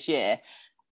iPad this year,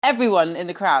 everyone in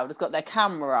the crowd has got their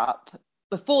camera up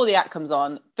before the act comes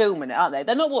on, filming it, aren't they?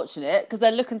 They're not watching it because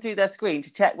they're looking through their screen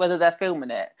to check whether they're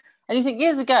filming it. And you think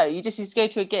years ago, you just used to go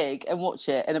to a gig and watch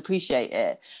it and appreciate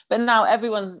it. But now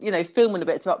everyone's, filming a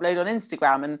bit to upload on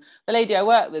Instagram. And the lady I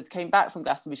work with came back from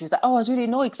Glastonbury. She was like, oh, I was really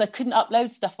annoyed because I couldn't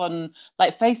upload stuff on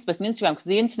like Facebook and Instagram because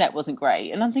the internet wasn't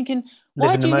great. And I'm thinking,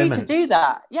 why do you need to do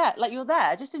that? Yeah, like you're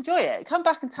there, just enjoy it. Come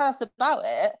back and tell us about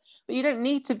it. But you don't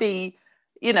need to be,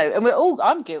 and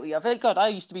I'm guilty of it. God, I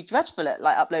used to be dreadful at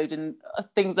like uploading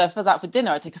things. If I was out for dinner,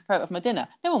 I'd take a photo of my dinner.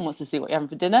 No one wants to see what you're having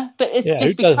for dinner, but it's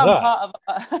just become part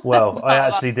of. Well, I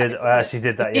actually did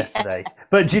that yesterday. Yeah.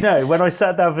 But do you know, when I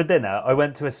sat down for dinner, I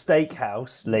went to a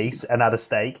steakhouse, Lise, and had a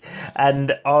steak,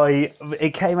 and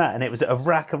it came out and it was a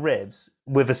rack of ribs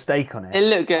with a steak on it. It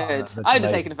looked good. I'd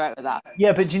have taken a photo of that.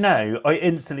 Yeah, but I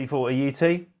instantly thought of you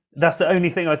two. That's the only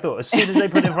thing I thought. As soon as they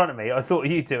put it in front of me, I thought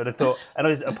of you two, and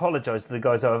I apologised to the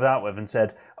guys I was out with and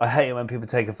said, I hate it when people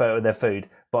take a photo of their food,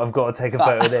 but I've got to take a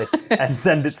photo of this and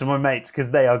send it to my mates because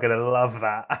they are going to love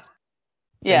that.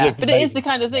 Yeah, but it is the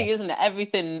kind of thing, isn't it?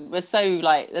 Everything, there's so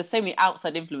many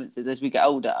outside influences as we get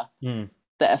older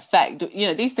that affect,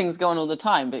 these things go on all the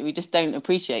time, but we just don't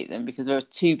appreciate them because we're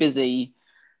too busy.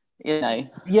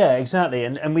 Yeah, exactly.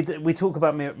 And we talk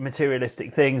about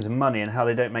materialistic things and money and how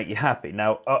they don't make you happy.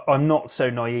 Now, I'm not so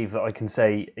naive that I can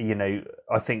say,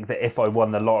 I think that if I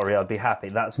won the lottery, I'd be happy.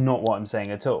 That's not what I'm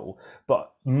saying at all.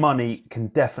 But money can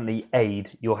definitely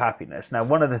aid your happiness. Now,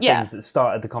 one of the things that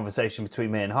started the conversation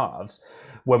between me and Harves,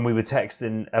 when we were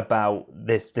texting about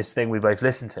this thing we both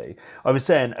listened to, I was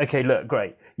saying, okay, look,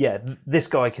 great. Yeah, this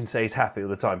guy can say he's happy all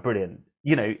the time. Brilliant.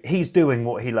 He's doing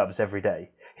what he loves every day.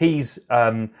 He's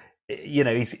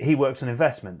he works on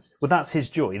investments. Well, that's his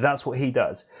joy. That's what he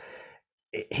does.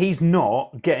 He's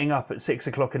not getting up at 6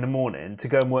 o'clock in the morning to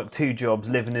go and work 2 jobs,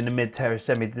 living in a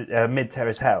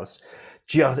mid-terrace house,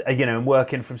 just and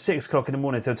working from 6 o'clock in the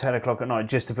morning till 10 o'clock at night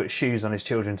just to put shoes on his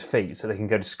children's feet so they can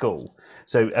go to school.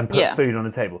 And put food on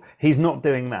the table. He's not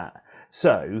doing that.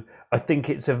 So I think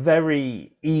it's a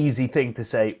very easy thing to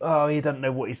say, oh, he doesn't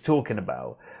know what he's talking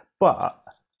about. But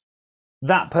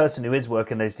that person who is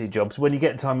working those 2 jobs, when you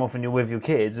get time off and you're with your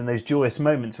kids and those joyous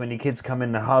moments when your kids come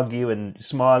in and hug you and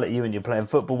smile at you and you're playing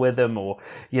football with them or,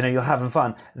 you're having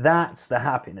fun, that's the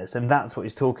happiness. And that's what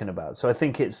he's talking about. So I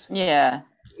think it's... Yeah.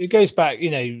 It goes back,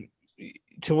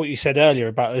 to what you said earlier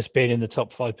about us being in the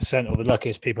top 5% or the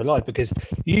luckiest people alive, because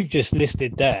you've just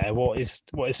listed there what is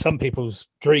some people's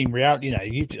dream reality.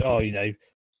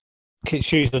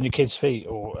 Shoes on your kids' feet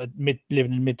or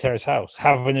living in a mid-terrace house,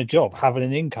 having a job, having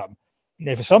an income.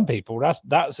 For some people,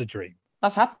 that's a dream.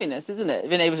 That's happiness, isn't it?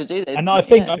 Being able to do this. And I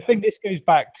think this goes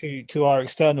back to our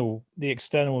external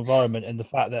environment, and the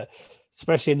fact that,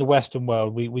 especially in the Western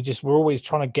world, we're always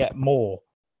trying to get more.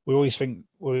 We always think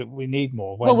we need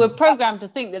more. Well, we're programmed to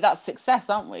think that that's success,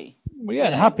 aren't we? Well, yeah,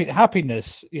 and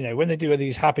happiness. When they do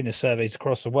these happiness surveys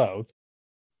across the world,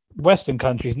 Western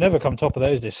countries never come top of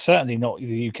those lists. Certainly not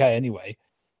the UK, anyway.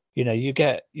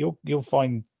 You'll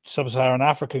find sub-Saharan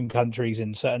African countries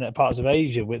in certain parts of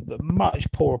Asia with the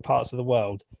much poorer parts of the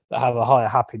world that have a higher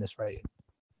happiness rating,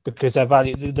 because the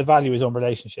value is on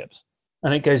relationships.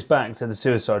 And it goes back to the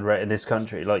suicide rate in this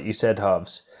country, like you said,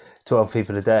 Hubs, 12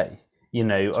 people a day. I don't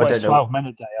know. 12 men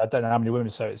a day. I don't know how many women.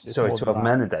 So it's 12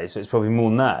 men a day. So it's probably more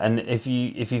than that. And if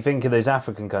you think of those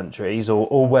African countries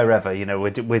or wherever,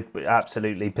 we're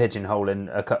absolutely pigeonholing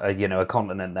a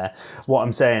continent there. What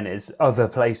I'm saying is other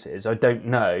places. I don't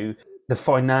know the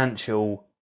financial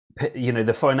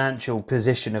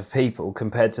position of people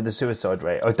compared to the suicide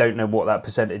rate. I don't know what that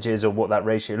percentage is or what that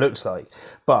ratio looks like,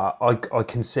 but I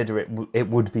consider it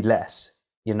would be less.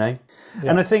 Yeah.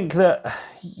 And I think that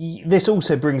this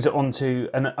also brings it on to,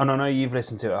 and I know you've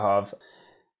listened to it, Harv.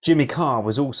 Jimmy Carr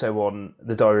was also on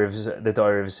the Diary of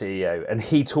a CEO, and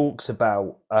he talks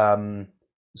about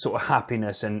sort of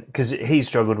happiness, and because he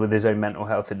struggled with his own mental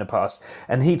health in the past,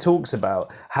 and he talks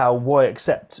about how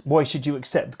why should you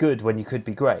accept good when you could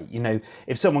be great?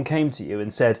 If someone came to you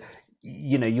and said,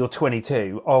 you're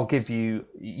 22, I'll give you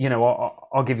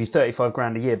 35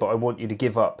 grand a year, but I want you to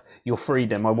give up your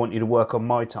freedom. I want you to work on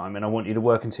my time, and I want you to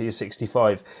work until you're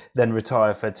 65, then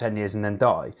retire for 10 years and then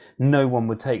die. No one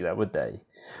would take that, would they?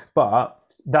 But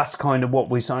that's kind of what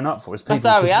we sign up for. That's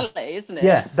our reality, isn't it?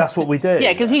 Yeah, that's what we do.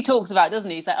 Yeah, because he talks about, doesn't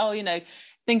he? He's like,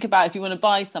 think about if you want to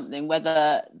buy something,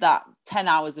 whether that 10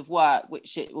 hours of work,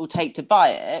 which it will take to buy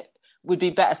it, would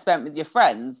be better spent with your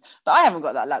friends. But I haven't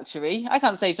got that luxury. I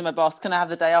can't say to my boss, can I have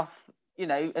the day off,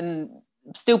 and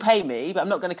still pay me, but I'm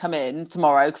not going to come in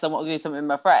tomorrow because I want to do something with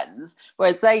my friends.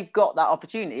 Whereas they've got that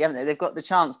opportunity, haven't they? They've got the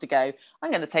chance to go, I'm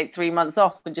going to take 3 months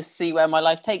off and just see where my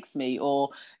life takes me, or,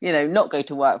 not go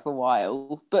to work for a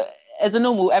while. But as a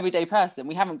normal everyday person,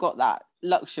 we haven't got that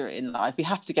luxury in life. We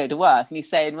have to go to work. And he's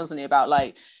saying, wasn't he,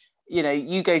 about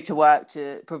you go to work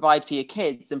to provide for your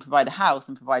kids and provide a house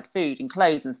and provide food and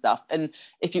clothes and stuff. And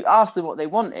if you ask them what they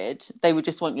wanted, they would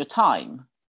just want your time.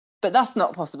 But that's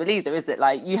not possible either, is it?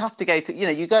 You have to go to,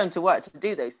 you're going to work to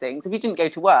do those things. If you didn't go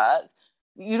to work,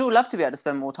 you'd all love to be able to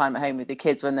spend more time at home with your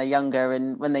kids when they're younger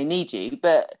and when they need you.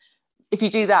 But if you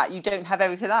do that, you don't have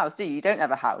everything else, do you? You don't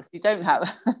have a house. You don't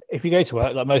have... If you go to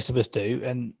work, like most of us do,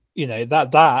 and,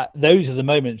 those are the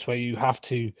moments where you have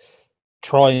to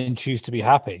try and choose to be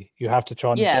happy. You have to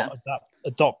try and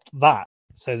adopt that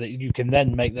so that you can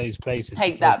then make those places.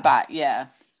 Take that back, yeah.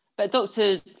 But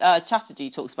Dr.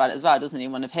 Chatterjee talks about it as well, doesn't he?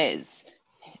 One of his,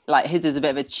 his is a bit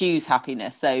of a choose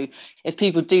happiness. So if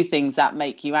people do things that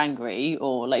make you angry,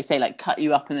 or cut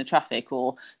you up in the traffic,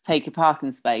 or take a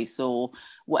parking space, or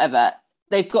whatever,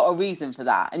 they've got a reason for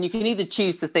that. And you can either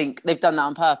choose to think they've done that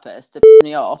on purpose to piss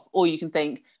me off, or you can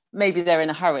think, maybe they're in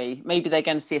a hurry. Maybe they're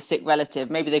going to see a sick relative.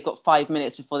 Maybe they've got 5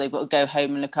 minutes before they've got to go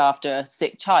home and look after a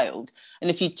sick child. And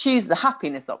if you choose the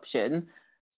happiness option,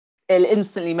 it'll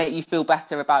instantly make you feel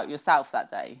better about yourself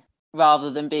that day, rather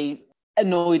than be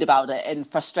annoyed about it and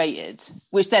frustrated,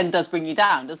 which then does bring you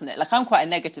down, doesn't it? I'm quite a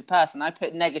negative person. I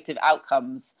put negative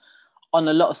outcomes on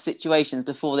a lot of situations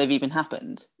before they've even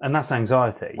happened. And that's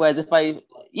anxiety. Whereas if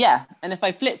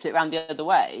I flipped it around the other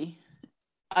way,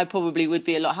 I probably would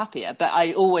be a lot happier. But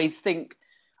I always think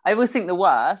the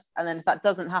worst, and then if that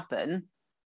doesn't happen,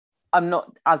 I'm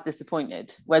not as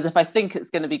disappointed. Whereas if I think it's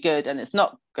going to be good and it's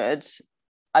not good,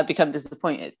 I become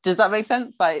disappointed. Does that make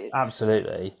sense?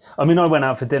 Absolutely. I mean, I went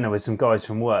out for dinner with some guys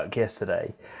from work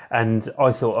yesterday, and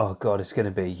I thought, oh God, it's going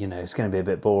to be a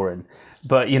bit boring.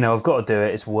 But I've got to do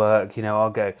it. It's work. I'll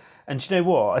go. And you know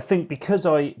what? I think because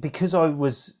I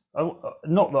was.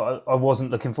 Not that I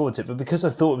wasn't looking forward to it, but because I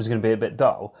thought it was going to be a bit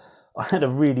dull, I had a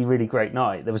really, really great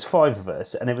night. There was 5 of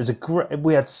us, and it was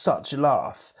we had such a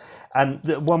laugh. And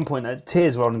at one point,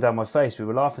 tears rolling down my face. We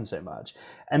were laughing so much.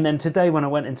 And then today, when I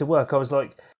went into work, I was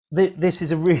like, this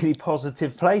is a really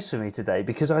positive place for me today,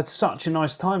 because I had such a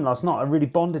nice time last night. I really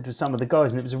bonded with some of the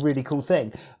guys, and it was a really cool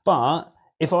thing. But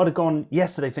if I'd have gone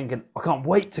yesterday thinking, I can't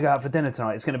wait to go out for dinner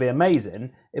tonight, it's going to be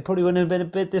amazing, it probably wouldn't have been a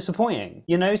bit disappointing,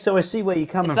 So I see where you're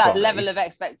coming from. It's that level of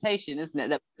expectation, isn't it,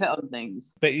 that we put on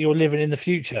things. But you're living in the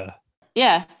future.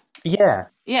 Yeah. Yeah.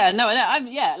 Yeah, no,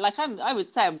 I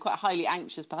would say I'm quite a highly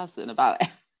anxious person about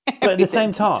But at the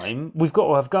same time, we've got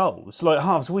to have goals. Like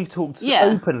Halves, we've talked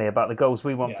openly about the goals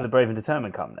we want for the Brave and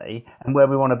Determined Company and where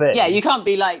we want to be. Yeah, you can't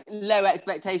be like low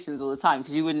expectations all the time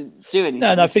because you wouldn't do anything.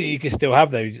 No, I think you can still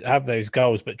have those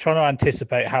goals, but trying to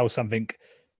anticipate how something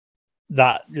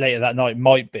that later that night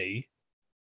might be,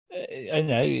 I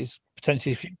know, is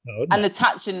potentially futile. And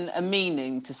attaching a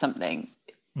meaning to something,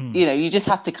 you just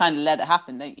have to kind of let it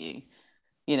happen, don't you?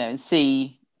 And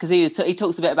see. Because he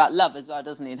talks a bit about love as well,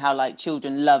 doesn't he? And how like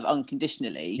children love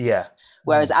unconditionally. Yeah.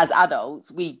 Whereas as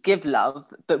adults, we give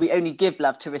love, but we only give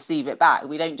love to receive it back.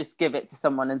 We don't just give it to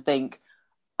someone and think,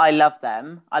 I love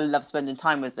them. I love spending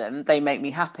time with them. They make me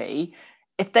happy.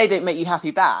 If they don't make you happy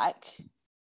back,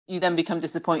 you then become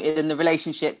disappointed and the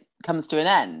relationship comes to an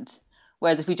end.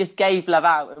 Whereas if we just gave love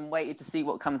out and waited to see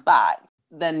what comes back,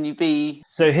 then you'd be...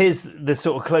 So here's the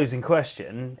sort of closing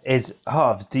question is,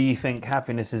 Halves, do you think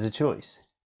happiness is a choice?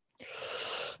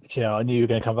 Yeah, I knew you were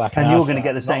going to come back, and you're going to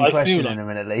get the same question in a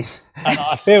minute, Lise. And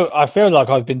I feel like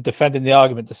I've been defending the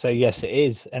argument to say yes, it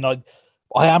is, and I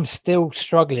am still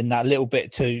struggling that little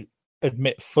bit to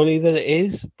admit fully that it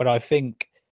is. But I think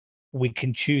we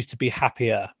can choose to be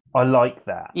happier. I like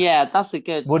that. Yeah, that's a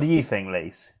good. What do you think,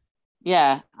 Lise?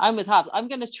 Yeah, I'm with Halves. I'm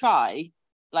going to try,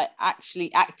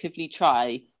 actually actively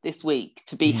try this week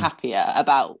to be happier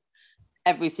about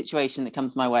every situation that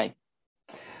comes my way.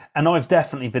 And I've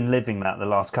definitely been living that the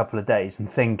last couple of days and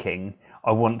thinking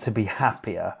I want to be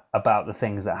happier about the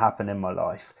things that happen in my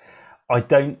life. I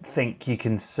don't think you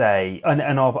can say, and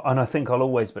I think I'll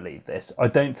always believe this, I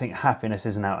don't think happiness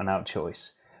is an out-and-out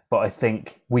choice, but I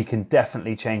think we can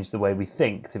definitely change the way we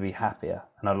think to be happier.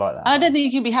 And I like that. And I don't think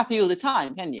you can be happy all the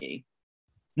time, can you?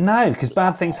 No, because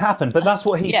bad things happen. But that's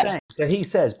what he's saying. So he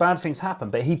says bad things happen,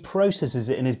 but he processes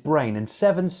it in his brain in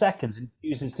 7 seconds and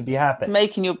chooses to be happy. It's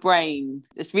making your brain,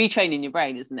 it's retraining your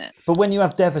brain, isn't it? But when you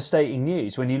have devastating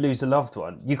news, when you lose a loved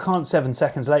one, you can't 7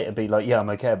 seconds later be like, yeah, I'm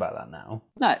okay about that now.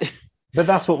 No. But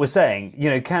that's what we're saying.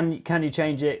 Can you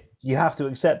change it? You have to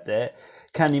accept it.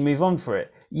 Can you move on for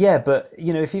it? Yeah, but,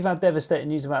 if you've had devastating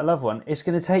news about a loved one, it's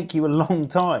going to take you a long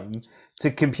time to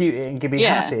compute it and be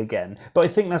happy again. But I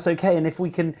think that's okay. And if we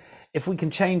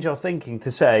can change our thinking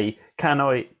to say, can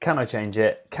I change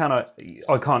it?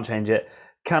 I can't change it.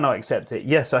 Can I accept it?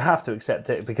 Yes, I have to accept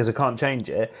it because I can't change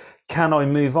it. Can I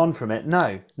move on from it?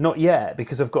 No, not yet,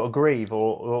 because I've got to grieve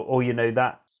or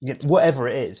that, whatever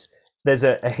it is, there's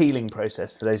a healing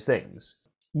process to those things.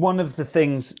 One of the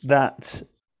things that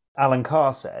Alan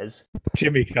Carr says,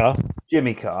 Jimmy Carr.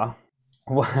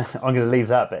 Well, I'm going to leave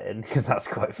that bit in because that's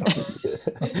quite funny.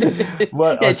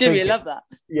 Jimmy, I love that.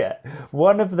 Yeah.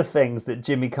 One of the things that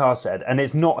Jimmy Carr said, and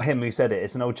it's not him who said it,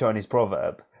 it's an old Chinese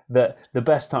proverb, that the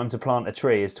best time to plant a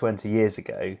tree is 20 years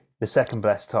ago. The second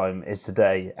best time is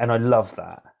today. And I love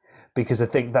that because I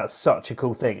think that's such a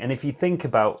cool thing. And if you think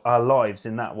about our lives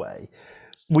in that way,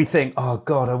 we think, oh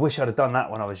God, I wish I'd have done that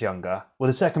when I was younger. Well,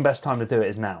 the second best time to do it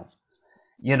is now.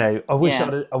 I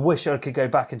wish I could go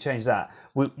back and change that.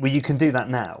 Well, you can do that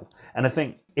now. And I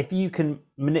think if you can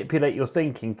manipulate your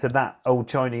thinking to that old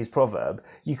Chinese proverb,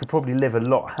 you could probably live a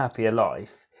lot happier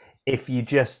life if you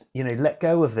just, let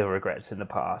go of the regrets in the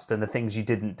past and the things you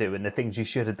didn't do and the things you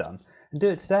should have done and do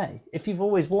it today. If you've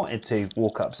always wanted to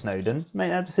walk up Snowdon,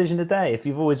 make that decision today. If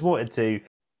you've always wanted to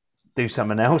do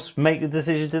something else, make the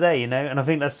decision today, and I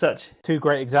think that's such... 2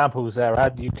 great examples there,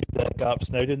 Ad. You could go up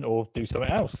Snowdon or do something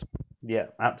else. Yeah,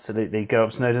 absolutely. Go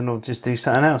up Snowdon or just do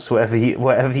something else, whatever you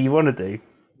want to do.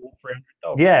 Walk 300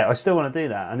 dogs. Yeah, I still want to do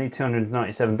that. I need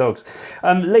 297 dogs.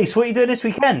 Lise, what are you doing this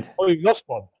weekend? Oh, you've lost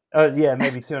one. Yeah,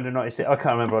 maybe 296. I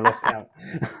can't remember. I lost count.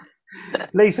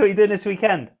 Lise, what are you doing this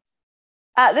weekend?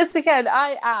 This weekend,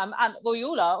 I am, and well, you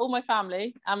all are, all my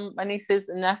family and my nieces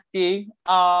and nephew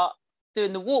are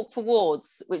doing the Walk for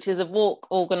Wards, which is a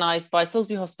walk organised by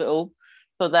Salisbury Hospital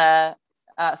for their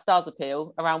Stars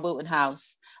Appeal around Wilton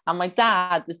House. And my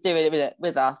dad is doing it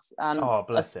with us. And oh,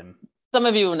 bless him. Some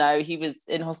of you will know he was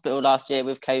in hospital last year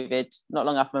with COVID, not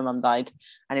long after my mum died.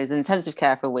 And he was in intensive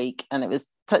care for a week. And it was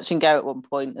touch and go at one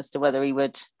point as to whether he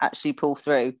would actually pull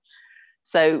through.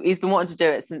 So he's been wanting to do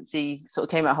it since he sort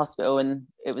of came out of hospital and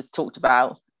it was talked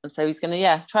about. And so he's going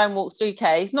to, try and walk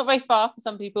 3K. It's not very far for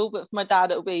some people, but for my dad,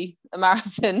 it'll be a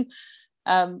marathon.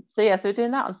 So we're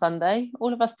doing that on Sunday,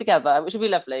 all of us together, which will be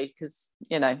lovely because,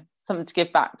 something to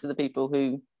give back to the people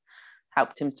who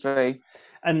helped him through.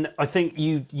 And I think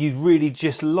you really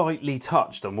just lightly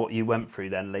touched on what you went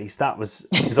through then, Lise. That was,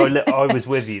 because I was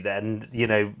with you then,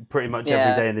 pretty much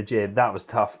every day in the gym. That was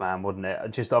tough, man, wasn't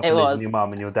it? Just after losing your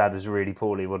mum and your dad was really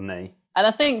poorly, wasn't he? And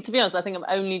I think, to be honest, I'm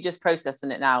only just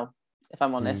processing it now, if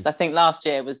I'm honest. I think last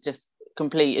year was just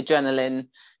complete adrenaline,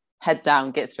 head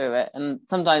down, get through it. And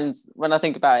sometimes when I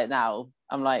think about it now,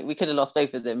 I'm like, we could have lost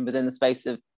both of them within the space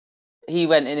of, he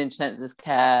went in intensive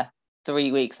care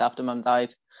 3 weeks after mum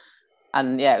died.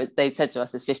 And yeah, they said to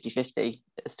us it's 50-50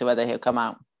 as to whether he'll come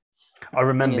out. I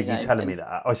remember you telling me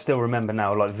that. I still remember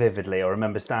now, like vividly. I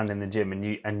remember standing in the gym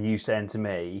and you saying to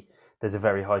me, "There's a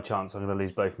very high chance I'm going to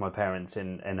lose both my parents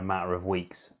in a matter of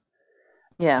weeks."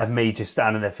 Yeah. And me just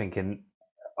standing there thinking,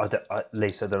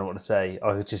 Lisa, I don't know what to say.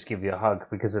 I would just give you a hug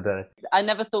because I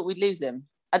never thought we'd lose him.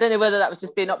 I don't know whether that was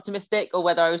just being optimistic or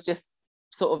whether I was just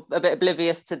sort of a bit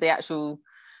oblivious to the actual.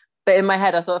 But in my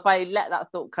head, I thought if I let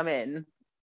that thought come in,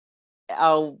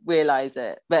 I'll realise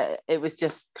it. But it was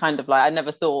just kind of like, I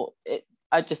never thought it.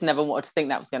 I just never wanted to think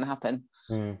that was going to happen.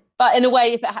 But in a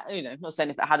way, if it had, I'm not saying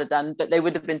if it had done, but they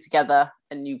would have been together,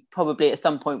 and you probably at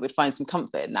some point would find some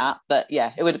comfort in that. But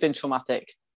yeah, it would have been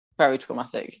traumatic, very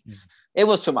traumatic. It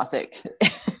was traumatic,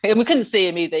 and we couldn't see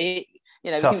him either. We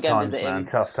couldn't go and visit him.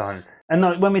 Tough times. And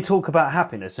like, when we talk about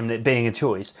happiness and it being a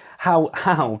choice, how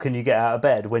can you get out of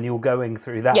bed when you're going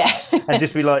through that and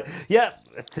just be like, yeah,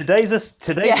 today's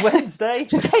Wednesday.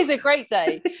 Today's a great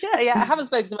day. I haven't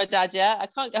spoken to my dad yet. I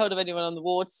can't get hold of anyone on the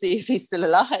ward to see if he's still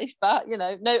alive. But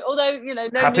no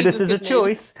happiness is a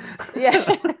choice.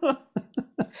 Yeah.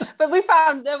 But we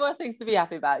found there were things to be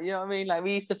happy about. You know what I mean? Like,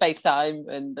 we used to FaceTime,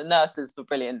 and the nurses were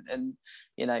brilliant, and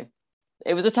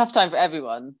it was a tough time for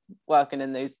everyone working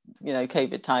in those,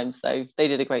 COVID times. So they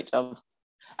did a great job.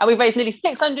 And we've raised nearly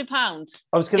 £600.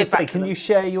 I was going to say, can you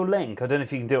share your link? I don't know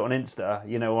if you can do it on Insta,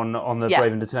 on the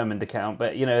Brave and Determined account.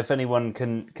 But, if anyone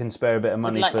can spare a bit of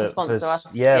money to sponsor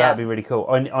us. Yeah, that'd be really cool.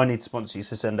 I need to sponsor you,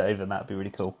 so send it over and that'd be really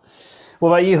cool. What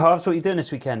about you, Harves? What are you doing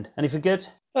this weekend? Anything good?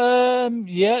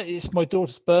 It's my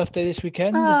daughter's birthday this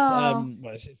weekend. Oh.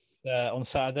 On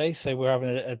Saturday, so we're having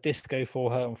a disco for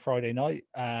her on Friday night.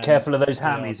 Careful of those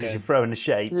hammies as you're throwing the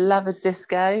shapes. Love a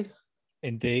disco.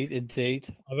 Indeed.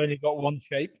 I've only got one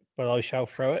shape, but I shall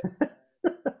throw it.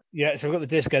 So we've got the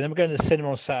disco. Then we're going to the cinema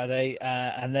on Saturday,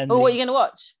 and then. What are you going to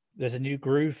watch? There's a new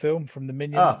Groove film from the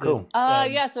Minions. Oh, cool. So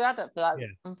we had up for that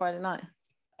on Friday night.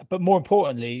 But more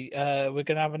importantly, we're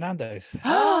going to have a Nando's.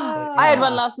 I had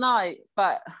one last night,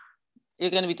 but you're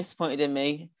going to be disappointed in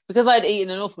me. Because I'd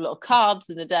eaten an awful lot of carbs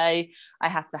in the day, I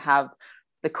had to have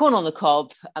the corn on the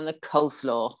cob and the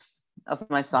coleslaw as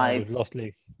my sides. We've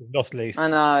lost Lise. I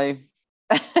know.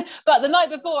 But the night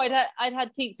before, I'd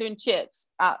had pizza and chips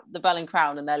at the Bell and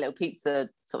Crown and their little pizza,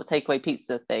 sort of takeaway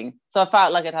pizza thing. So I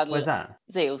felt like I'd had. Where's that?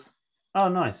 Zeals. Oh,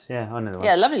 nice. Yeah, I know the one.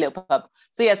 Yeah, lovely little pub.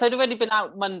 So so I'd already been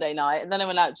out Monday night, and then I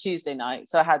went out Tuesday night.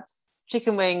 So I had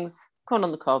chicken wings, corn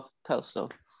on the cob, coleslaw.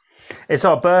 It's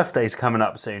our birthdays coming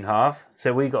up soon, Harv.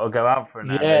 So we got to go out for a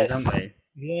Nando's, haven't we?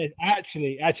 Yeah,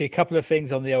 actually, a couple of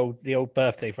things on the old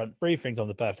birthday front. 3 things on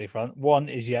the birthday front. One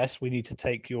is, yes, we need to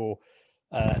take your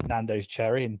Nando's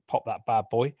cherry and pop that bad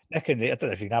boy. Secondly, I don't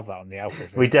know if you can have that on the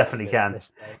outfit. We definitely can.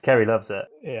 Kerry loves it.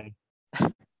 Yeah.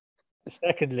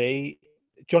 Secondly,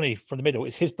 Johnny from the middle,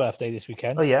 it's his birthday this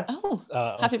weekend. Oh yeah. Oh,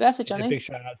 happy birthday, Johnny! A big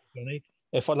shout out to Johnny.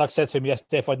 Like I said to him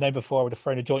yesterday, if I'd known before, I would have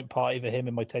thrown a joint party for him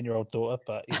and my 10-year-old daughter.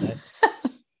 But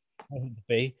wasn't to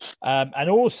be. And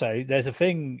also, there's a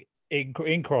thing in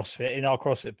CrossFit, in our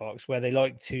CrossFit box, where they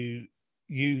like to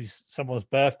use someone's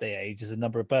birthday age as a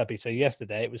number of burpees. So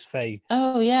yesterday it was Faye.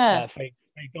 Oh yeah. Faye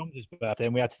Gomez's birthday,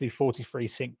 and we had to do 43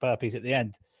 sync burpees at the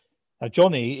end. Now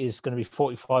Johnny is going to be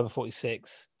 45 or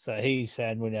 46, so he's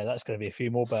saying, well, that's going to be a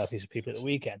few more burpees for people at the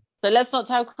weekend. So let's not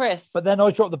tell Chris. But then I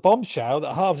dropped the bombshell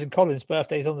that Harves and Colin's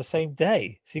birthday is on the same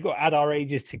day, so you've got to add our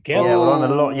ages together. Yeah, well,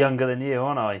 I'm a lot younger than you,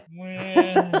 aren't I?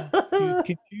 Well, you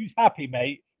can choose happy,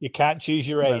 mate. You can't choose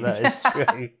your age. No, that is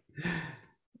true.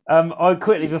 I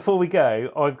quickly, before we go,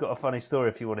 I've got a funny story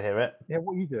if you want to hear it. Yeah,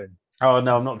 what are you doing? Oh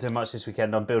no, I'm not doing much this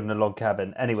weekend. I'm building a log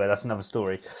cabin. Anyway, that's another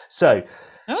story. So,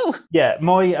 yeah,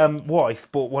 my wife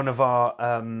bought one of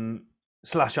our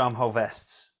slash armhole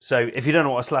vests. So if you don't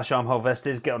know what a slash armhole vest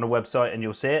is, get on the website and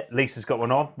you'll see it. Lisa's got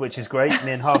one on, which is great.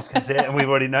 Me and Harves can see it, and we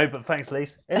already know. But thanks,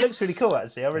 Lisa. It looks really cool,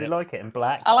 actually. I really like it in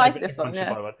black. I like this one.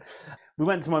 Yeah. We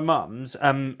went to my mum's,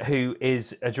 who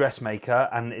is a dressmaker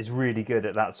and is really good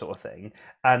at that sort of thing.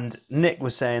 And Nick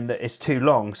was saying that it's too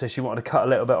long, so she wanted to cut a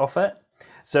little bit off it.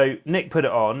 So Nick put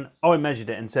it on. I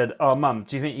measured it and said, "Oh, Mum,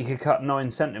 do you think you could cut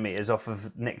 9 centimeters off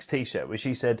of Nick's t-shirt?" Which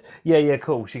she said, "Yeah,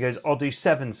 cool." She goes, "I'll do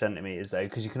 7 centimeters though,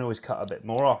 because you can always cut a bit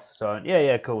more off." So I went,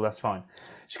 yeah, cool, that's fine.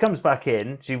 She comes back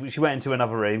in. She went into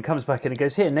another room, comes back in and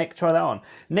goes, "Here, Nick, try that on."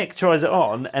 Nick tries it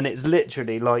on, and it's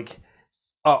literally like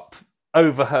up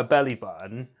over her belly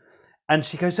button. And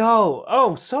she goes,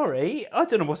 oh, sorry. I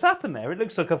don't know what's happened there. It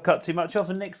looks like I've cut too much off.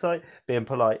 And Nick's like, being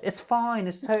polite, it's fine.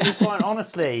 It's totally fine.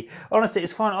 Honestly,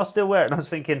 it's fine. I'll still wear it. And I was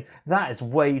thinking, that is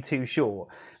way too short.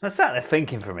 And I sat there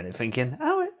thinking for a minute, thinking,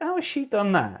 how has she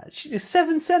done that? She's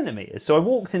 7 centimetres. So I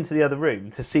walked into the other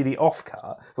room to see the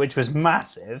offcut, which was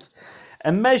massive,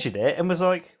 and measured it and was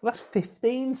like, well, that's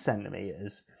 15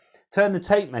 centimetres. Turned the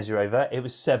tape measure over, it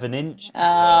was 7 inches.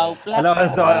 Oh, bless. And I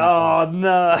was like, oh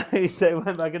no. So I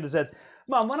went back and said,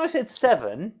 Mum, when I said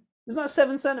 7, is that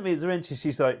 7 centimetres or inches?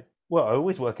 She's like, well, I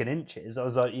always work in inches. I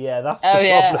was like, yeah, that's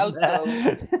the problem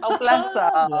there. Oh, bless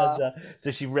her. Bless her. So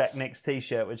she wrecked Nick's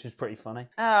t-shirt, which was pretty funny.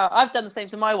 Oh, I've done the same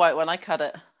to my white one. I cut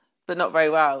it, but not very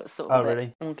well. It's sort of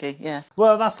really? Okay, yeah.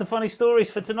 Well, that's the funny stories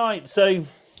for tonight. So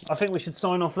I think we should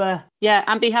sign off there. Yeah,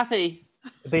 and be happy.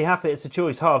 Be happy. It's a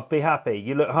choice. Harv, be happy.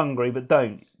 You look hungry, but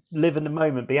don't. Live in the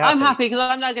moment. Be happy. I'm happy because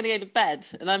I'm now going to go to bed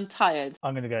and I'm tired.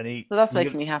 I'm going to go and eat. So that's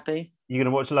making me happy. You're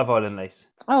going to watch Love Island, Lise?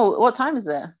 Oh, what time is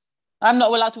it? I'm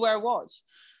not allowed to wear a watch.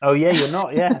 Oh, yeah, you're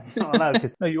not. Yeah, not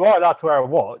allowed. No, you are allowed to wear a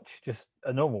watch, just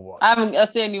a normal watch.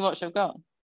 That's the only watch I've got.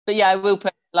 But yeah, I will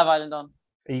put Love Island on.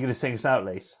 Are you going to sing us out,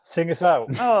 Lise? Sing us out.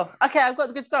 Oh, okay, I've got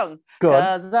the good song. Go on.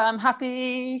 'Cause I'm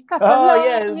happy. Clap Oh,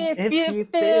 along yeah. if you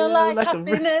feel like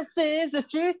happiness is the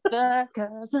truth.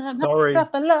 'Cause I'm happy. Sorry.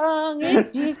 Clap along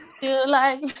if you feel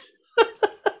like...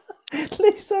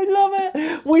 Lise, I love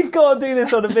it. We've got to do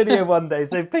this on a video one day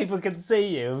so people can see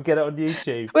you and get it on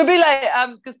YouTube. We'll be like,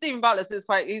 because Stephen Bartlett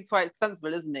he's quite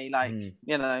sensible, isn't he? Like,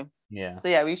 you know. Yeah. So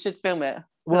yeah, we should film it.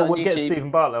 Well, we'll get Stephen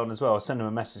Bartlett on as well. I'll send him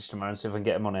a message tomorrow and see if I can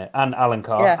get him on it. And Alan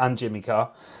Carr and Jimmy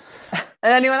Carr.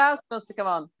 And anyone else wants to come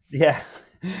on? Yeah.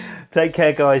 Take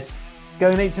care, guys.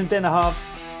 Go and eat some dinner, Harves.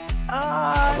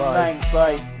 Bye. Bye. Thanks.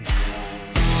 Bye.